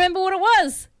can't remember what it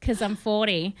was. Because I'm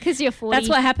 40. Because you're 40. That's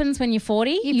what happens when you're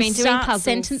 40. You've you been doing start puzzles.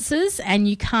 sentences and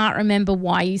you can't remember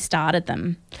why you started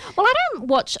them. Well, I don't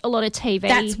watch a lot of TV.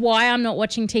 That's why I'm not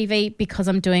watching TV, because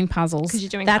I'm doing puzzles. 'Cause you're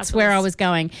doing That's where I puzzles. was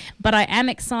going. But I am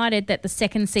excited that the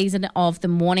second season of The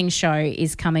Morning Show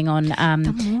is coming on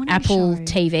Apple Show.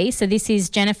 TV. So this is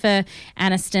Jennifer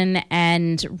Aniston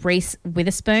and Reese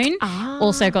Witherspoon.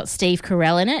 Also got Steve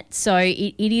Carell in it. So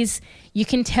it is... You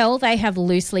can tell they have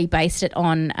loosely based it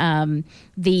on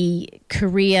the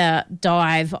career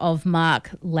dive of Matt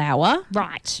Lauer,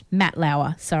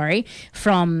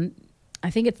 from, I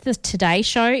think it's the Today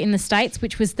Show in the States,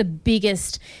 which was the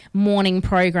biggest morning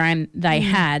program they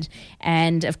had.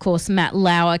 And, of course, Matt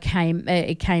Lauer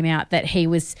it came out that he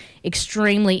was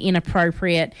extremely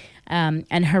inappropriate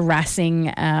and harassing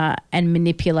and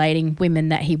manipulating women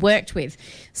that he worked with.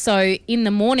 So in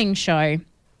the morning show,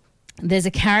 there's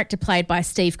a character played by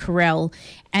Steve Carell,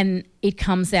 and it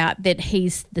comes out that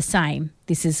he's the same.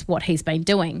 This is what he's been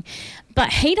doing.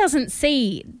 But he doesn't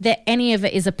see that any of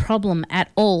it is a problem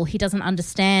at all. He doesn't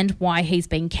understand why he's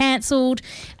been cancelled.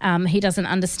 He doesn't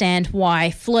understand why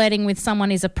flirting with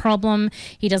someone is a problem.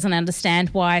 He doesn't understand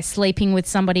why sleeping with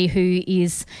somebody who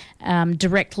is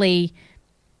directly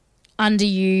under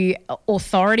you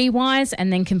authority-wise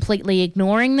and then completely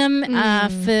ignoring them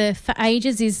for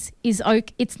ages is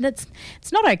it's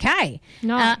not okay.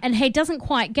 No. And he doesn't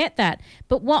quite get that.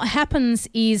 But what happens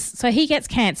is, so he gets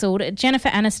cancelled. Jennifer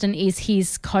Aniston is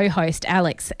his co-host,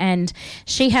 Alex, and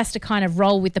she has to kind of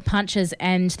roll with the punches,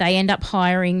 and they end up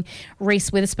hiring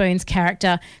Reese Witherspoon's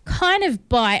character kind of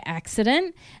by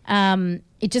accident.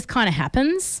 It just kind of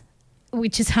happens,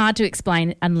 which is hard to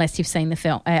explain unless you've seen the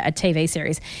film, a TV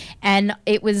series. And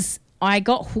I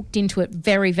got hooked into it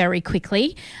very, very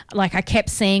quickly. Like, I kept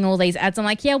seeing all these ads. I'm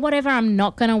like, yeah, whatever. I'm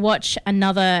not going to watch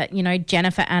another,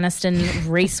 Jennifer Aniston,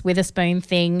 Reese Witherspoon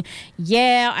thing.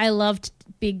 Yeah, I loved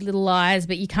Big Little Lies,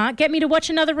 but you can't get me to watch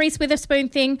another Reese Witherspoon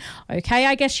thing. Okay,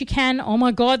 I guess you can. Oh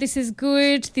my God, this is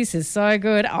good. This is so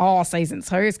good. Oh, season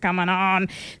 2 is coming on.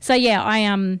 So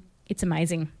yeah, it's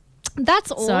amazing.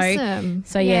 That's awesome.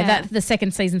 So yeah, the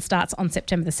second season starts on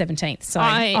September the 17th. So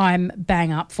I'm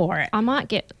bang up for it. I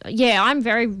might I'm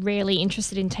very rarely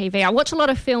interested in TV. I watch a lot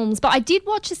of films, but I did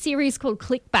watch a series called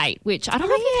Clickbait, which I don't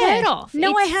know if you've heard of.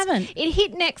 No, I haven't. It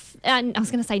hit I was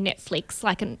going to say Netflix,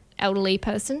 like an elderly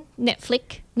person.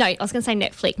 Netflix. No, I was going to say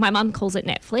Netflix. My mum calls it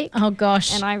Netflix. Oh,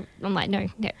 gosh. And I'm like, no,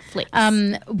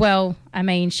 Netflix. Well, I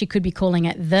mean, she could be calling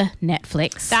it the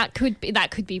Netflix. That could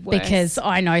be worse. Because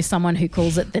I know someone who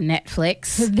calls it the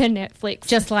Netflix. The Netflix.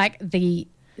 Just like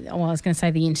I was going to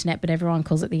say the internet, but everyone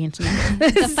calls it the internet.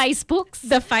 The Facebooks.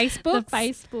 The Facebooks. The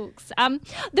Facebooks.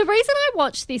 The reason I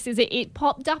watched this is it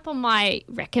popped up on my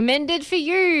recommended for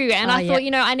you, and I thought,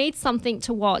 I need something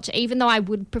to watch, even though I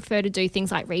would prefer to do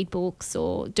things like read books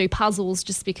or do puzzles,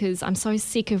 just because I'm so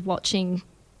sick of watching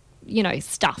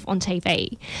stuff on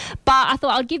TV. But I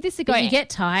thought I'd give this a go. But you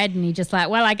get tired and you're just like,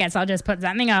 well, I guess I'll just put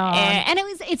something on. Yeah, and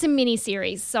it's a mini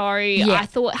series, so I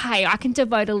thought, hey, I can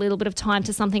devote a little bit of time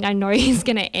to something I know is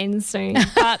going to end soon.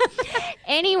 But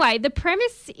anyway, the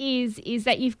premise is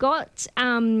that you've got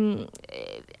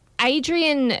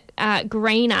Adrian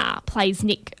Grenier plays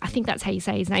Nick. I think that's how you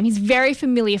say his name. He's a very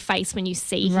familiar face when you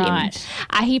see him.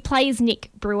 He plays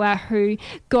Nick Brewer, who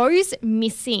goes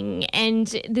missing,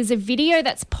 and there's a video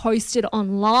that's posted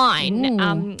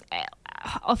online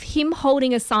of him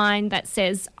holding a sign that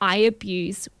says, "I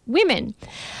abuse women."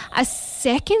 A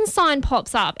second sign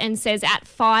pops up and says, "At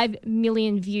 5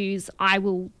 million views, I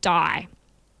will die."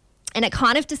 And it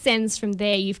kind of descends from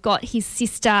there. You've got his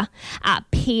sister,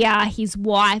 Pia, his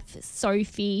wife,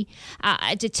 Sophie,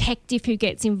 a detective who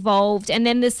gets involved. And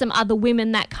then there's some other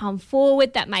women that come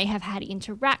forward that may have had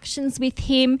interactions with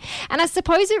him. And I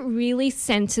suppose it really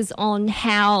centres on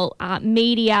how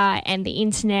media and the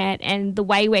internet and the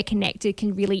way we're connected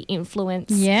can really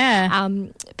influence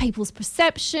people's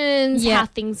perceptions, how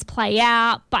things play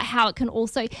out, but how it can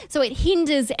also... So it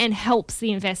hinders and helps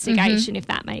the investigation, if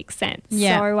that makes sense.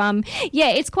 Yeah. So,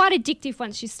 it's quite addictive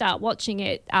once you start watching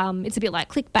it. It's a bit like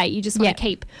clickbait. You just want to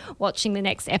keep watching the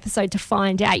next episode to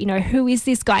find out, who is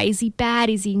this guy? Is he bad?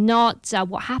 Is he not?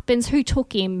 What happens? Who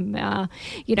took him?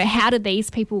 How did these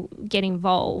people get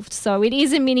involved? So it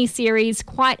is a mini series,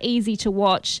 quite easy to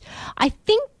watch. I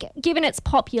think given its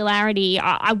popularity,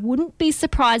 I wouldn't be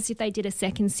surprised if they did a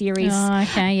second series. Oh,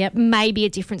 okay, yep. Maybe a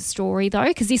different story though,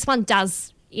 because this one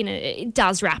does... it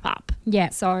does wrap up. Yeah.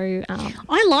 So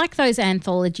I like those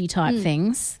anthology type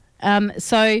things.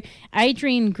 So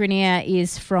Adrian Grenier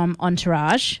is from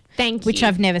Entourage. Thank you. Which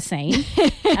I've never seen.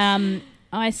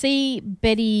 I see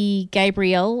Betty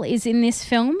Gabriel is in this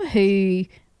film, who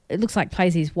it looks like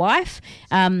plays his wife.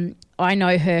 I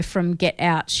know her from Get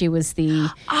Out. She was the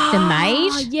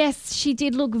maid. Yes, she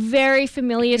did look very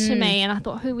familiar to me, and I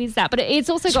thought, who is that? But it's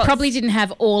also She probably didn't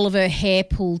have all of her hair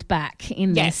pulled back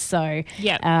in this, so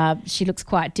she looks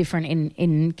quite different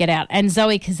in Get Out. And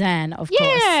Zoe Kazan, of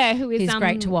course, who's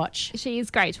great to watch. She is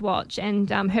great to watch, and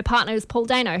her partner is Paul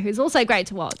Dano, who's also great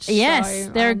to watch. Yes,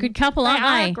 so, they're a good couple, aren't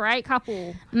they? A great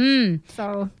couple.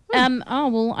 So,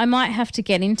 I might have to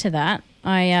get into that.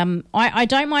 I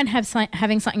don't mind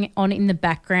having something on in the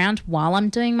background while I'm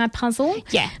doing my puzzle.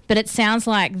 Yeah. But it sounds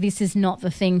like this is not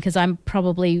the thing because I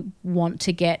probably want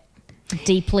to get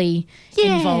deeply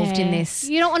involved in this.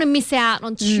 You don't want to miss out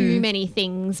on too many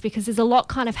things because there's a lot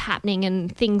kind of happening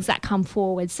and things that come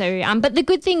forward. So, but the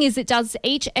good thing is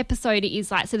each episode is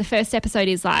like, so the first episode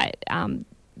is like,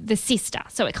 the sister.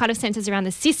 So it kind of centers around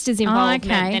the sister's involvement.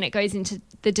 Then it goes into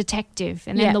the detective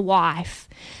and then the wife.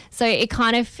 So it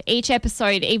kind of, each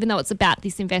episode, even though it's about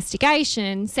this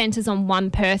investigation, centers on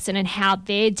one person and how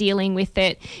they're dealing with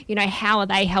it. You know, how are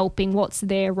they helping? What's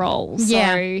their role? So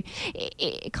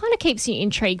it kind of keeps you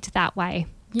intrigued that way.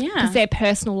 Yeah. Because their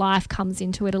personal life comes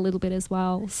into it a little bit as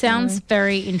well. Sounds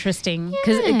very interesting.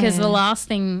 Because the last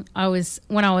thing because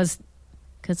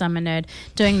I'm a nerd,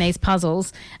 doing these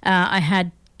puzzles, I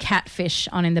had Catfish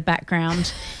on in the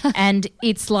background and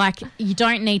it's like you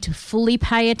don't need to fully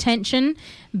pay attention,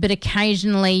 but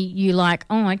occasionally you like,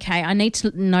 oh, okay, I need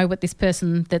to know what this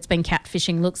person that's been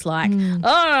catfishing looks like.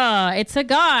 Oh, it's a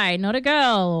guy, not a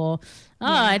girl.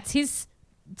 Or it's his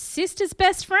sister's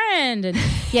best friend. And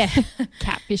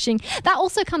catfishing. That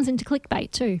also comes into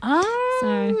clickbait too.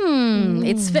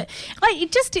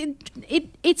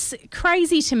 It's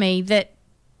crazy to me that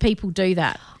people do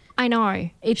that. I know.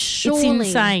 It's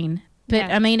insane. But,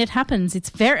 I mean, it happens.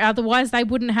 It's otherwise they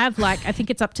wouldn't have, like, I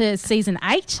think it's up to season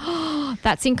 8.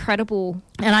 That's incredible.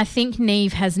 And I think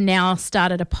Neve has now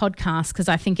started a podcast because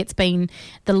I think it's been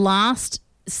the last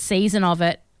season of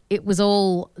it. It was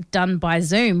all done by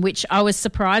Zoom, which I was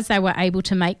surprised they were able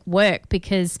to make work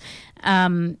because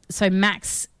so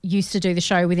Max used to do the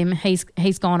show with him.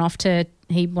 He's gone off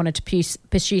he wanted to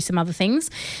pursue some other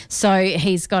things. So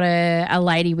he's got a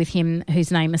lady with him whose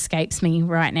name escapes me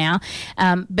right now.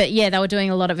 But, yeah, they were doing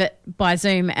a lot of it by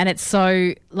Zoom and it's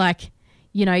so like,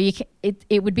 you know,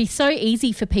 it would be so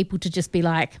easy for people to just be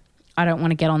like, I don't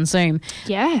want to get on Zoom.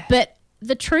 Yeah. But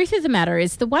the truth of the matter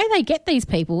is the way they get these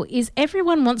people is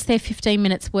everyone wants their 15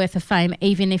 minutes worth of fame,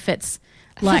 even if it's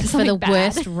like for the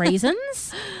worst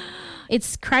reasons.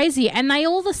 It's crazy. And they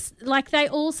all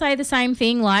say the same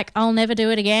thing, like, I'll never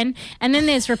do it again. And then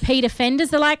there's repeat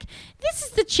offenders. They're like, this is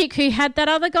the chick who had that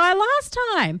other guy last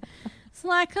time. It's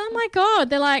like, oh my God.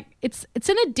 They're like, it's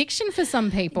an addiction for some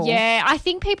people. Yeah, I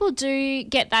think people do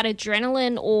get that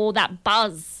adrenaline or that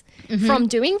buzz from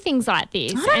doing things like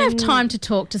this. I don't have time to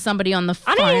talk to somebody on the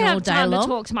phone all day long. I don't have time to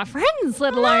talk to my friends,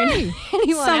 let alone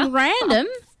anyone some else. random.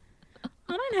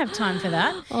 I don't have time for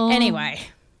that. Anyway,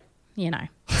 you know,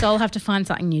 so I'll have to find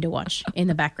something new to watch in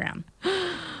the background.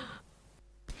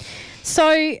 So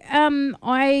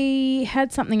I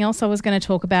had something else I was going to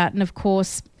talk about, and of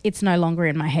course it's no longer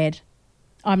in my head.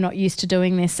 I'm not used to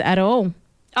doing this at all.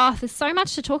 Oh, there's so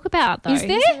much to talk about, though. Is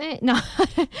there? Isn't it? No.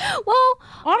 Well,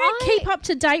 I don't keep up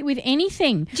to date with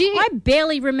anything. I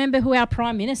barely remember who our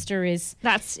Prime Minister is.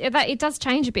 It does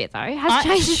change a bit, though. It has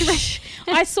changed a bit.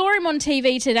 I saw him on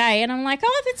TV today and I'm like,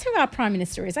 oh, that's who our Prime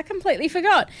Minister is. I completely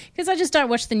forgot because I just don't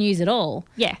watch the news at all.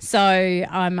 Yeah. So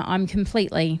I'm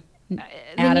completely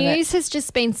out the of news has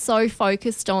just been so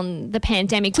focused on the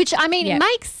pandemic, which, I mean, it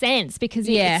makes sense because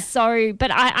it's so,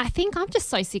 but I think I'm just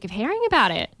so sick of hearing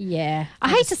about it. Yeah. I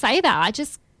hate to say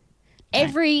that.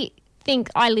 Everything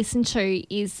I listen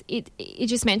to is, it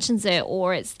just mentions it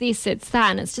or it's this, it's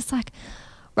that, and it's just like,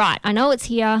 right, I know it's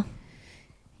here.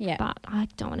 Yeah. But I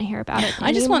don't want to hear about it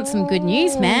I just want some good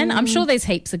news, man. I'm sure there's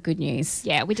heaps of good news.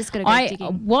 Yeah, we just got to go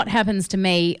digging. What happens to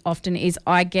me often is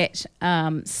I get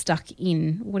stuck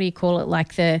in, what do you call it,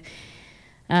 like the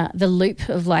loop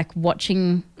of like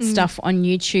watching stuff on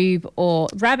YouTube or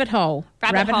rabbit hole.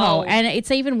 And it's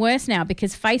even worse now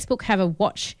because Facebook have a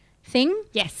watch thing.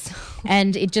 Yes.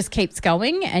 And it just keeps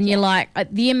going and you're like,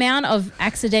 the amount of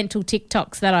accidental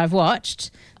TikToks that I've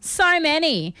watched, so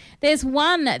many. There's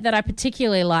one that I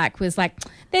particularly like was like,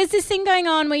 there's this thing going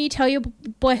on where you tell your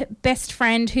best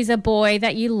friend who's a boy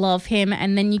that you love him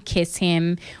and then you kiss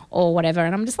him or whatever.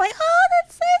 And I'm just like, oh,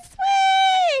 that's so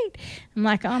sweet. I'm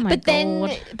like, oh my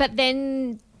God. But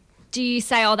then do you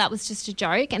say, oh, that was just a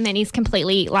joke? And then he's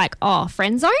completely like, oh,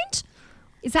 friend zoned?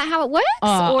 Is that how it works,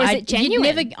 or is it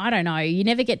genuine? I don't know. You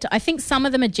never get to. I think some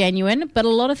of them are genuine, but a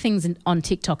lot of things on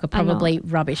TikTok are probably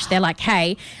rubbish. They're like,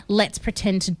 "Hey, let's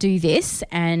pretend to do this,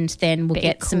 and then we'll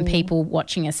get some people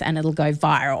watching us, and it'll go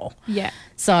viral." Yeah.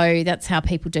 So that's how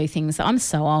people do things. I'm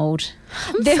so old.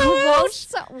 There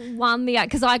was one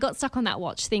because I got stuck on that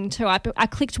watch thing too. I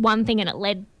clicked one thing and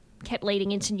it kept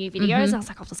leading into new videos. I was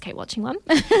like, I'll just keep watching one.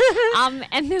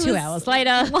 And there 2 hours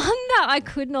later, one that I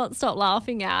could not stop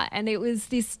laughing at, and it was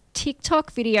this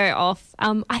TikTok video of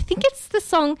I think it's the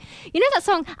song, you know that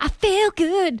song, I Feel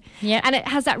Good. Yeah. And it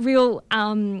has that real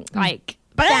like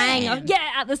bang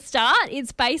at the start.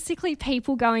 It's basically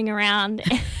people going around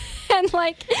and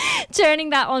like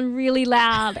turning that on really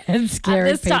loud and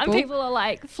scaring at the start. people. People are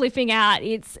like flipping out.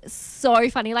 It's so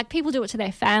funny. Like people do it to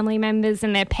their family members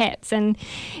and their pets, and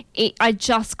I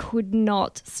just could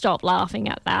not stop laughing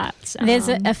at that. There's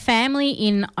a family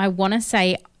in, I want to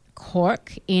say,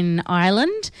 Cork in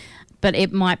Ireland, but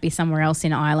it might be somewhere else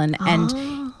in Ireland.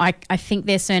 And I think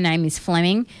their surname is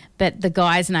Fleming, but the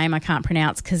guy's name I can't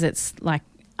pronounce because it's like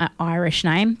an Irish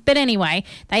name. But anyway,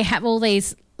 they have all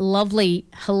these lovely,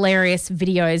 hilarious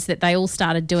videos that they all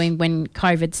started doing when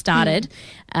COVID started.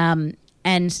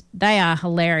 And they are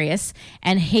hilarious.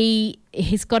 And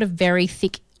he's got a very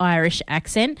thick Irish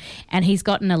accent, and he's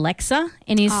got an Alexa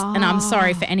in his, and I'm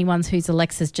sorry for anyone whose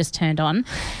Alexa's just turned on,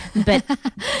 but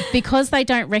because it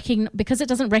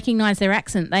doesn't recognize their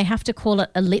accent, they have to call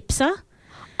it Ellipsa.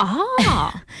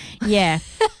 Yeah.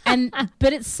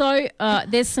 But it's so,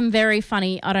 there's some very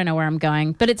funny, I don't know where I'm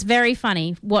going, but it's very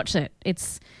funny. Watch it.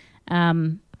 It's,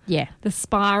 yeah. The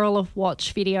spiral of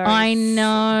watch videos. I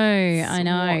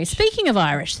know. Speaking of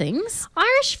Irish things.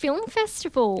 Irish Film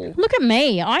Festival. Look at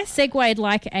me. I segued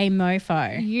like a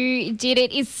mofo. You did.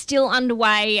 It is still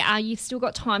underway. You've still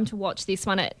got time to watch this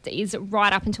one. It is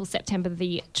right up until September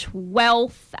the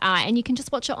 12th, and you can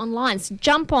just watch it online. So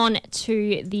jump on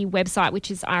to the website, which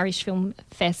is Irish Film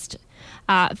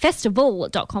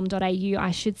festival.com.au,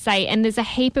 I should say, and there's a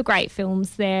heap of great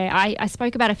films there. I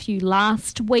spoke about a few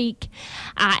last week,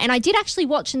 and I did actually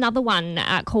watch another one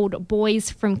called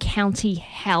Boys from County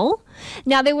Hell.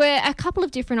 Now, there were a couple of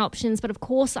different options, but of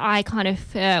course I kind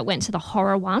of went to the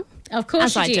horror one. Of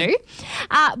course as you I do.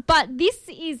 But this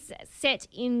is set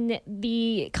in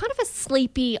the kind of a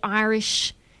sleepy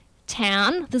Irish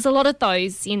town. There's a lot of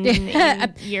those in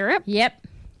Europe. Yep.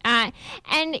 And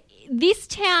this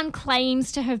town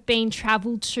claims to have been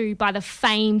travelled to by the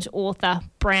famed author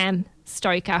Bram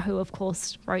Stoker, who, of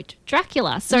course, wrote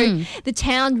Dracula. So the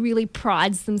town really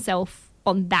prides themselves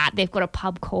on that. They've got a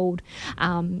pub called,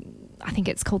 I think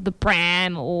it's called the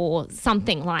Bram or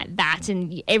something like that.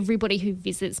 And everybody who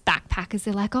visits backpackers,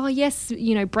 they're like, oh, yes,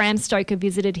 you know, Bram Stoker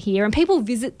visited here. And people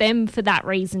visit them for that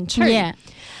reason too. Yeah.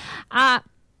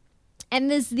 And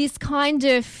there's this kind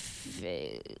of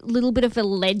little bit of a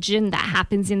legend that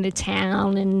happens in the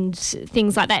town and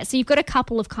things like that. So you've got a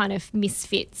couple of kind of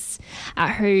misfits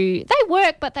who they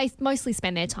work, but they mostly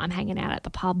spend their time hanging out at the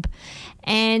pub,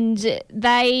 and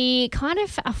they kind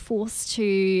of are forced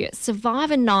to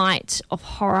survive a night of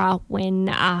horror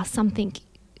when something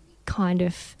kind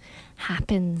of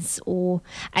happens, or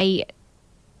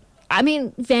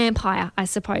vampire, I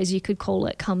suppose you could call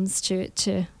it, comes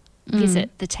to visit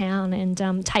the town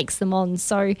and takes them on.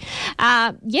 So,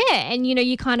 and, you know,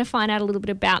 you kind of find out a little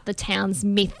bit about the town's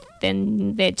myth,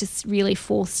 and they're just really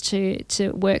forced to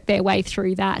work their way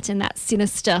through that and that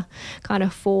sinister kind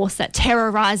of force that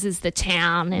terrorizes the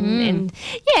town. And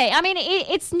yeah, I mean,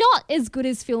 it's not as good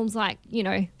as films like, you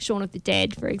know, Shaun of the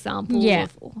Dead, for example,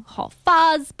 or Hot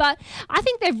Fuzz, but I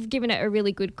think they've given it a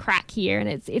really good crack here, and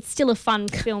it's still a fun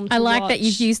film to I like watch. that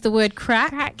you've used the word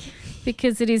crack.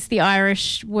 Because it is the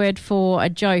Irish word for a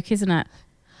joke, isn't it?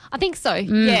 I think so.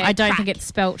 Yeah, I don't crack. think it's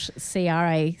spelt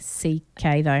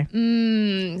C-R-A-C-K though.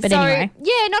 But so, anyway.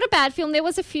 Yeah, not a bad film. There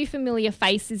was a few familiar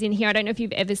faces in here. I don't know if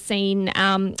you've ever seen,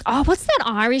 what's that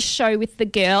Irish show with the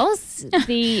girls?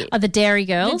 The Derry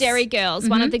Girls. The Derry Girls.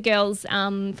 One of the girls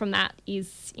from that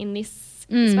is in this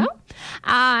as well.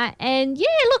 And yeah,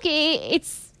 look,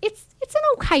 it's an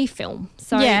okay film.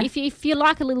 So if you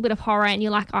like a little bit of horror and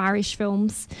you like Irish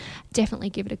films, definitely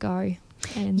give it a go.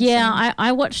 And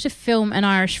I watched an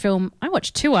Irish film. I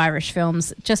watched 2 Irish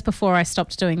films just before I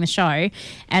stopped doing the show,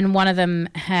 and one of them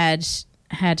had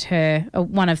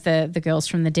one of the girls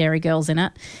from the Derry Girls in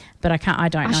it, but I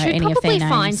don't know any of their names. I should probably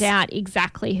find out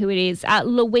exactly who it is.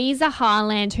 Louisa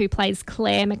Harland, who plays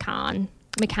Claire McCain.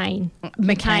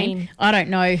 I don't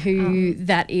know who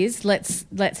that is. Let's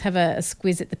have a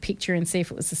squiz at the picture and see if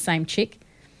it was the same chick.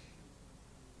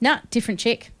 No, different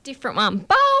chick. Different one.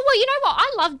 Oh, well, you know what?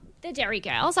 I love The Derry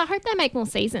Girls. I hope they make more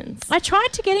seasons. I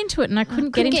tried to get into it and I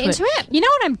couldn't get into it. You know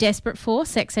what I'm desperate for?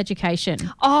 Sex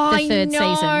Education. Oh, the third I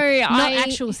know. season. Not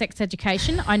actual sex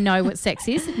education. I know what sex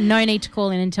is. No need to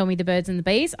call in and tell me the birds and the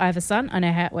bees. I have a son. I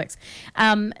know how it works.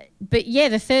 But yeah,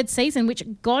 the third season, which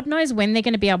God knows when they're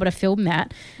going to be able to film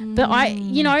that. But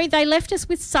they left us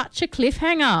with such a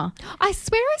cliffhanger. I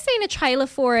swear I've seen a trailer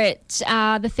for it,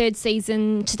 the third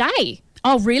season today.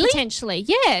 Oh, really? Potentially,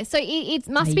 yeah. So it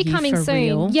must be you coming for soon.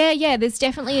 real? Yeah. There's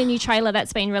definitely a new trailer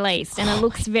that's been released, and it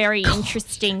looks very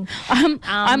interesting.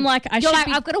 I'm like, I've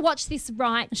got to watch this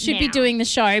right now. Should be doing the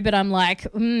show, but I'm like,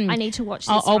 I need to watch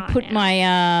this. I'll put my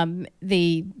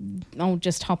I'll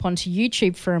just hop onto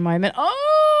YouTube for a moment.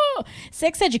 Oh,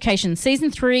 Sex Education season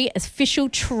 3 official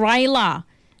trailer.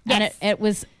 Yes. And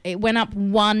it went up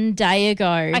 1 day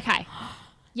ago. Okay.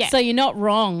 Yeah. So you're not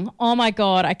wrong. Oh my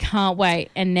God, I can't wait.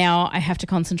 And now I have to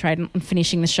concentrate on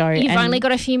finishing the show. You've only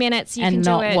got a few minutes. You can do it. And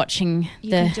not watching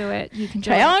You can do it.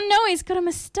 Oh no, he's got a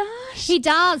moustache. He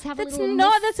does have a little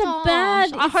moustache. That's a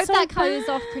bad. I hope so that goes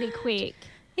off pretty quick.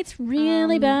 It's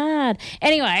really bad.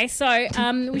 Anyway, so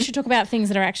we should talk about things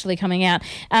that are actually coming out.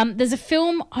 There's a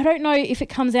film, I don't know if it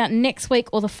comes out next week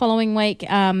or the following week,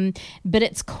 but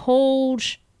it's called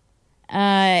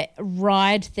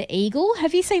Ride the Eagle.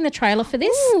 Have you seen the trailer for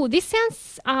this? Oh, this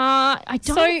sounds, I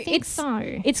don't think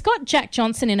so. It's got Jack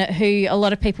Johnson in it, who a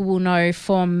lot of people will know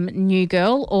from New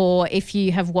Girl, or if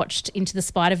you have watched Into the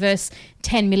Spider-Verse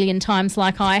 10 million times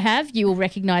like I have, you will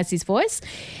recognise his voice.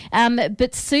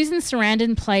 But Susan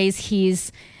Sarandon plays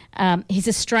his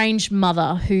estranged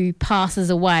mother who passes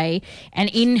away, and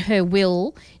in her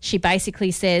will she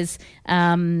basically says,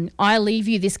 I leave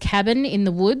you this cabin in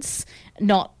the woods,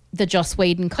 not the Joss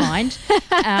Whedon kind,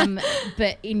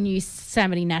 but in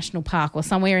Yosemite National Park or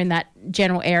somewhere in that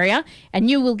general area, and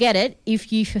you will get it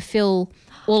if you fulfill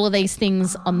all of these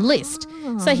things on the list.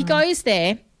 So he goes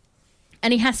there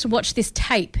and he has to watch this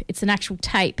tape. It's an actual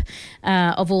tape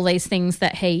of all these things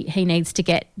that he needs to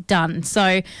get done.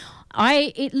 So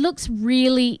it looks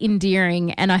really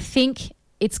endearing, and I think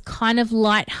it's kind of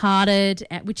lighthearted,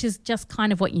 which is just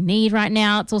kind of what you need right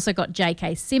now. It's also got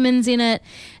J.K. Simmons in it.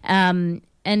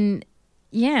 And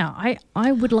yeah,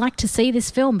 I would like to see this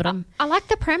film, but I like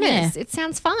the premise. Yeah. It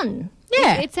sounds fun.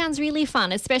 Yeah. It sounds really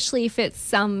fun, especially if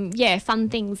it's fun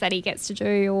things that he gets to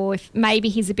do, or if maybe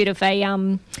he's a bit of a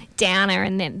downer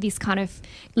and then this kind of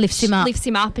lifts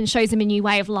him up and shows him a new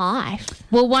way of life.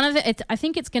 Well, I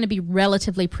think it's going to be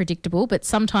relatively predictable, but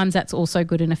sometimes that's also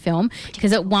good in a film,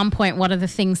 because at one point one of the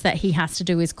things that he has to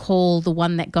do is call the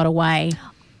one that got away.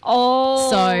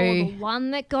 Oh, the one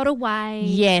that got away.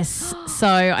 Yes. So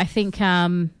I think,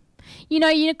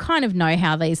 you kind of know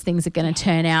how these things are going to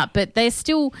turn out, but they're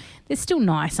still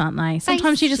nice, aren't they?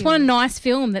 Sometimes you just want a nice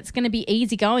film that's going to be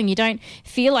easygoing. You don't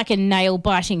feel like a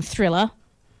nail-biting thriller.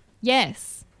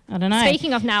 Yes. I don't know.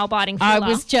 Speaking of nail-biting thriller. I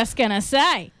was just going to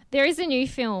say. There is a new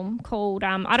film called,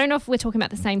 I don't know if we're talking about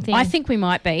the same thing. I think we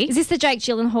might be. Is this the Jake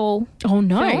Gyllenhaal film?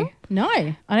 No,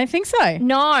 I don't think so.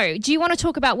 No. Do you want to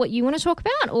talk about what you want to talk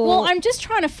about? Or? Well, I'm just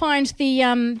trying to find the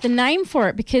name for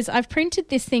it, because I've printed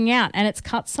this thing out and it's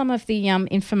cut some of the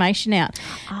information out.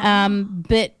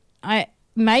 But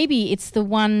maybe it's the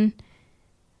one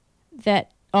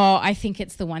that... Oh, I think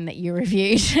it's the one that you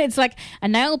reviewed. It's like a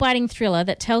nail-biting thriller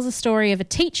that tells a story of a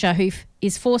teacher who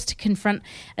is forced to confront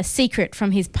a secret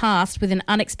from his past with an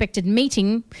unexpected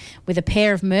meeting with a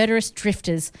pair of murderous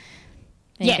drifters.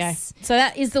 There you go. So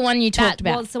that is the one you talked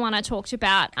about. That was the one I talked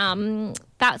about.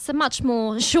 That's a much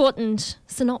more shortened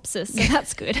synopsis, so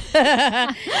that's good.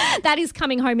 That is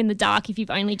Coming Home in the Dark. If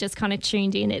you've only just kind of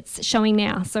tuned in, it's showing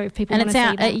now, so if people want to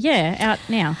see that. Out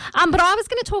now. But I was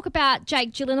going to talk about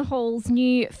Jake Gyllenhaal's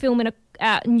new film in a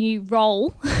new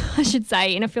role, I should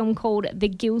say, in a film called The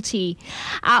Guilty,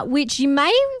 which you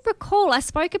may recall I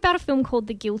spoke about a film called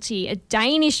The Guilty, a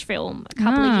Danish film a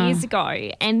couple of years ago,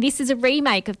 and this is a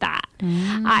remake of that.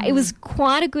 It was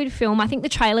quite a good film. I think the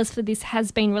trailers for this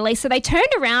has been released, so they turned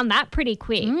around that pretty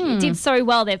quick. It did so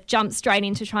well, they've jumped straight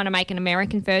into trying to make an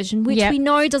American version, which we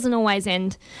know doesn't always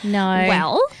end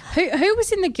well. Who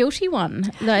was in The Guilty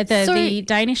one, the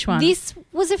Danish one? This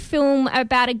was a film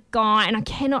about a guy, and I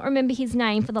cannot remember his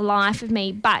name for the life of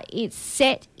me, but it's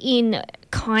set in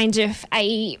kind of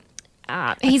a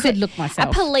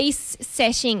police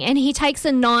setting, and he takes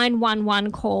a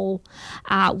 911 call,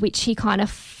 which he kind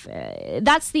of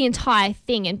that's the entire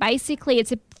thing, and basically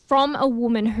it's a from a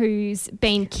woman who's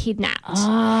been kidnapped. Oh,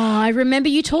 I remember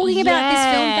you talking about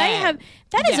this film. Yeah.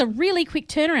 That is a really quick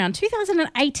turnaround.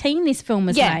 2018 this film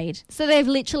was made. So they've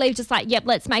literally just like, yep,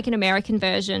 let's make an American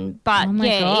version. But Oh my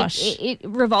gosh. It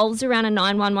revolves around a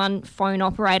 911 phone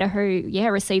operator who,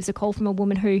 receives a call from a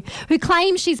woman who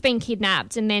claims she's been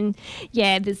kidnapped. And then,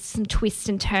 there's some twists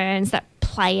and turns that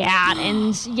play out.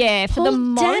 And, for the Paul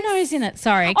most... Dano's in it.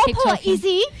 Sorry, Oh, keep Paul, talking. is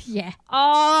he? Yeah.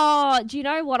 Oh, do you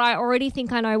know what? I already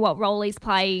think I know what role he's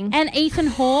playing. And Ethan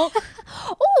Hawke,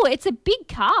 Oh, it's a big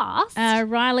cast.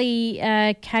 Riley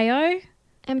Keough.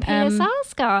 And Peter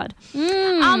Sarsgaard.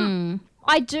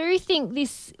 I do think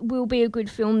this will be a good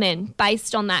film then,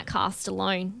 based on that cast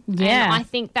alone. Yeah. And I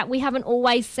think that we haven't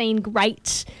always seen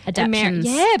great Adaptions.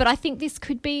 but I think this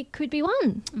could be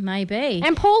one. Maybe.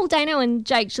 And Paul Dano and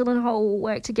Jake Gyllenhaal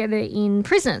work together in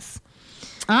Prisoners.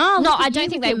 Oh, No, look at I you don't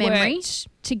think with they your memory. worked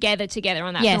together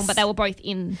on that Yes. film, but they were both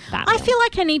in that I film. feel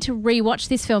like I need to rewatch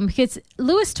this film because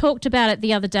Lewis talked about it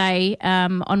the other day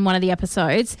on one of the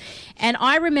episodes, and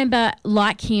I remember,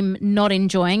 like him, not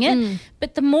enjoying it.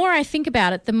 But the more I think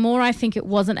about it, the more I think it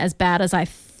wasn't as bad as I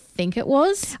think it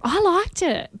was. I liked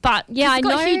it, but I It's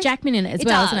know got Hugh Jackman in it as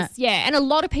well, does, isn't it? Yeah, and a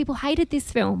lot of people hated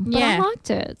this film, but I Yeah. liked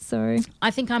it. So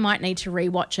I think I might need to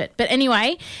rewatch it. But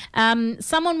anyway,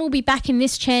 someone will be back in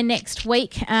this chair next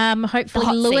week. Hopefully,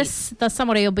 hot Lewis,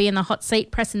 somebody will be in the hot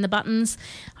seat pressing the buttons,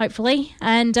 hopefully.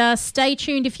 And stay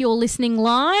tuned if you're listening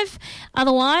live.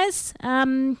 Otherwise,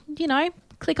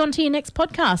 click onto your next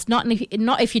podcast. Not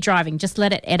if you're driving. Just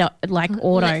let it auto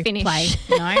Let it finish. play.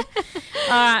 All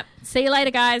right. See you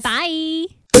later, guys. bye.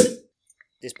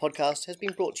 This podcast has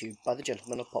been brought to you by the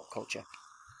Gentlemen of Pop Culture.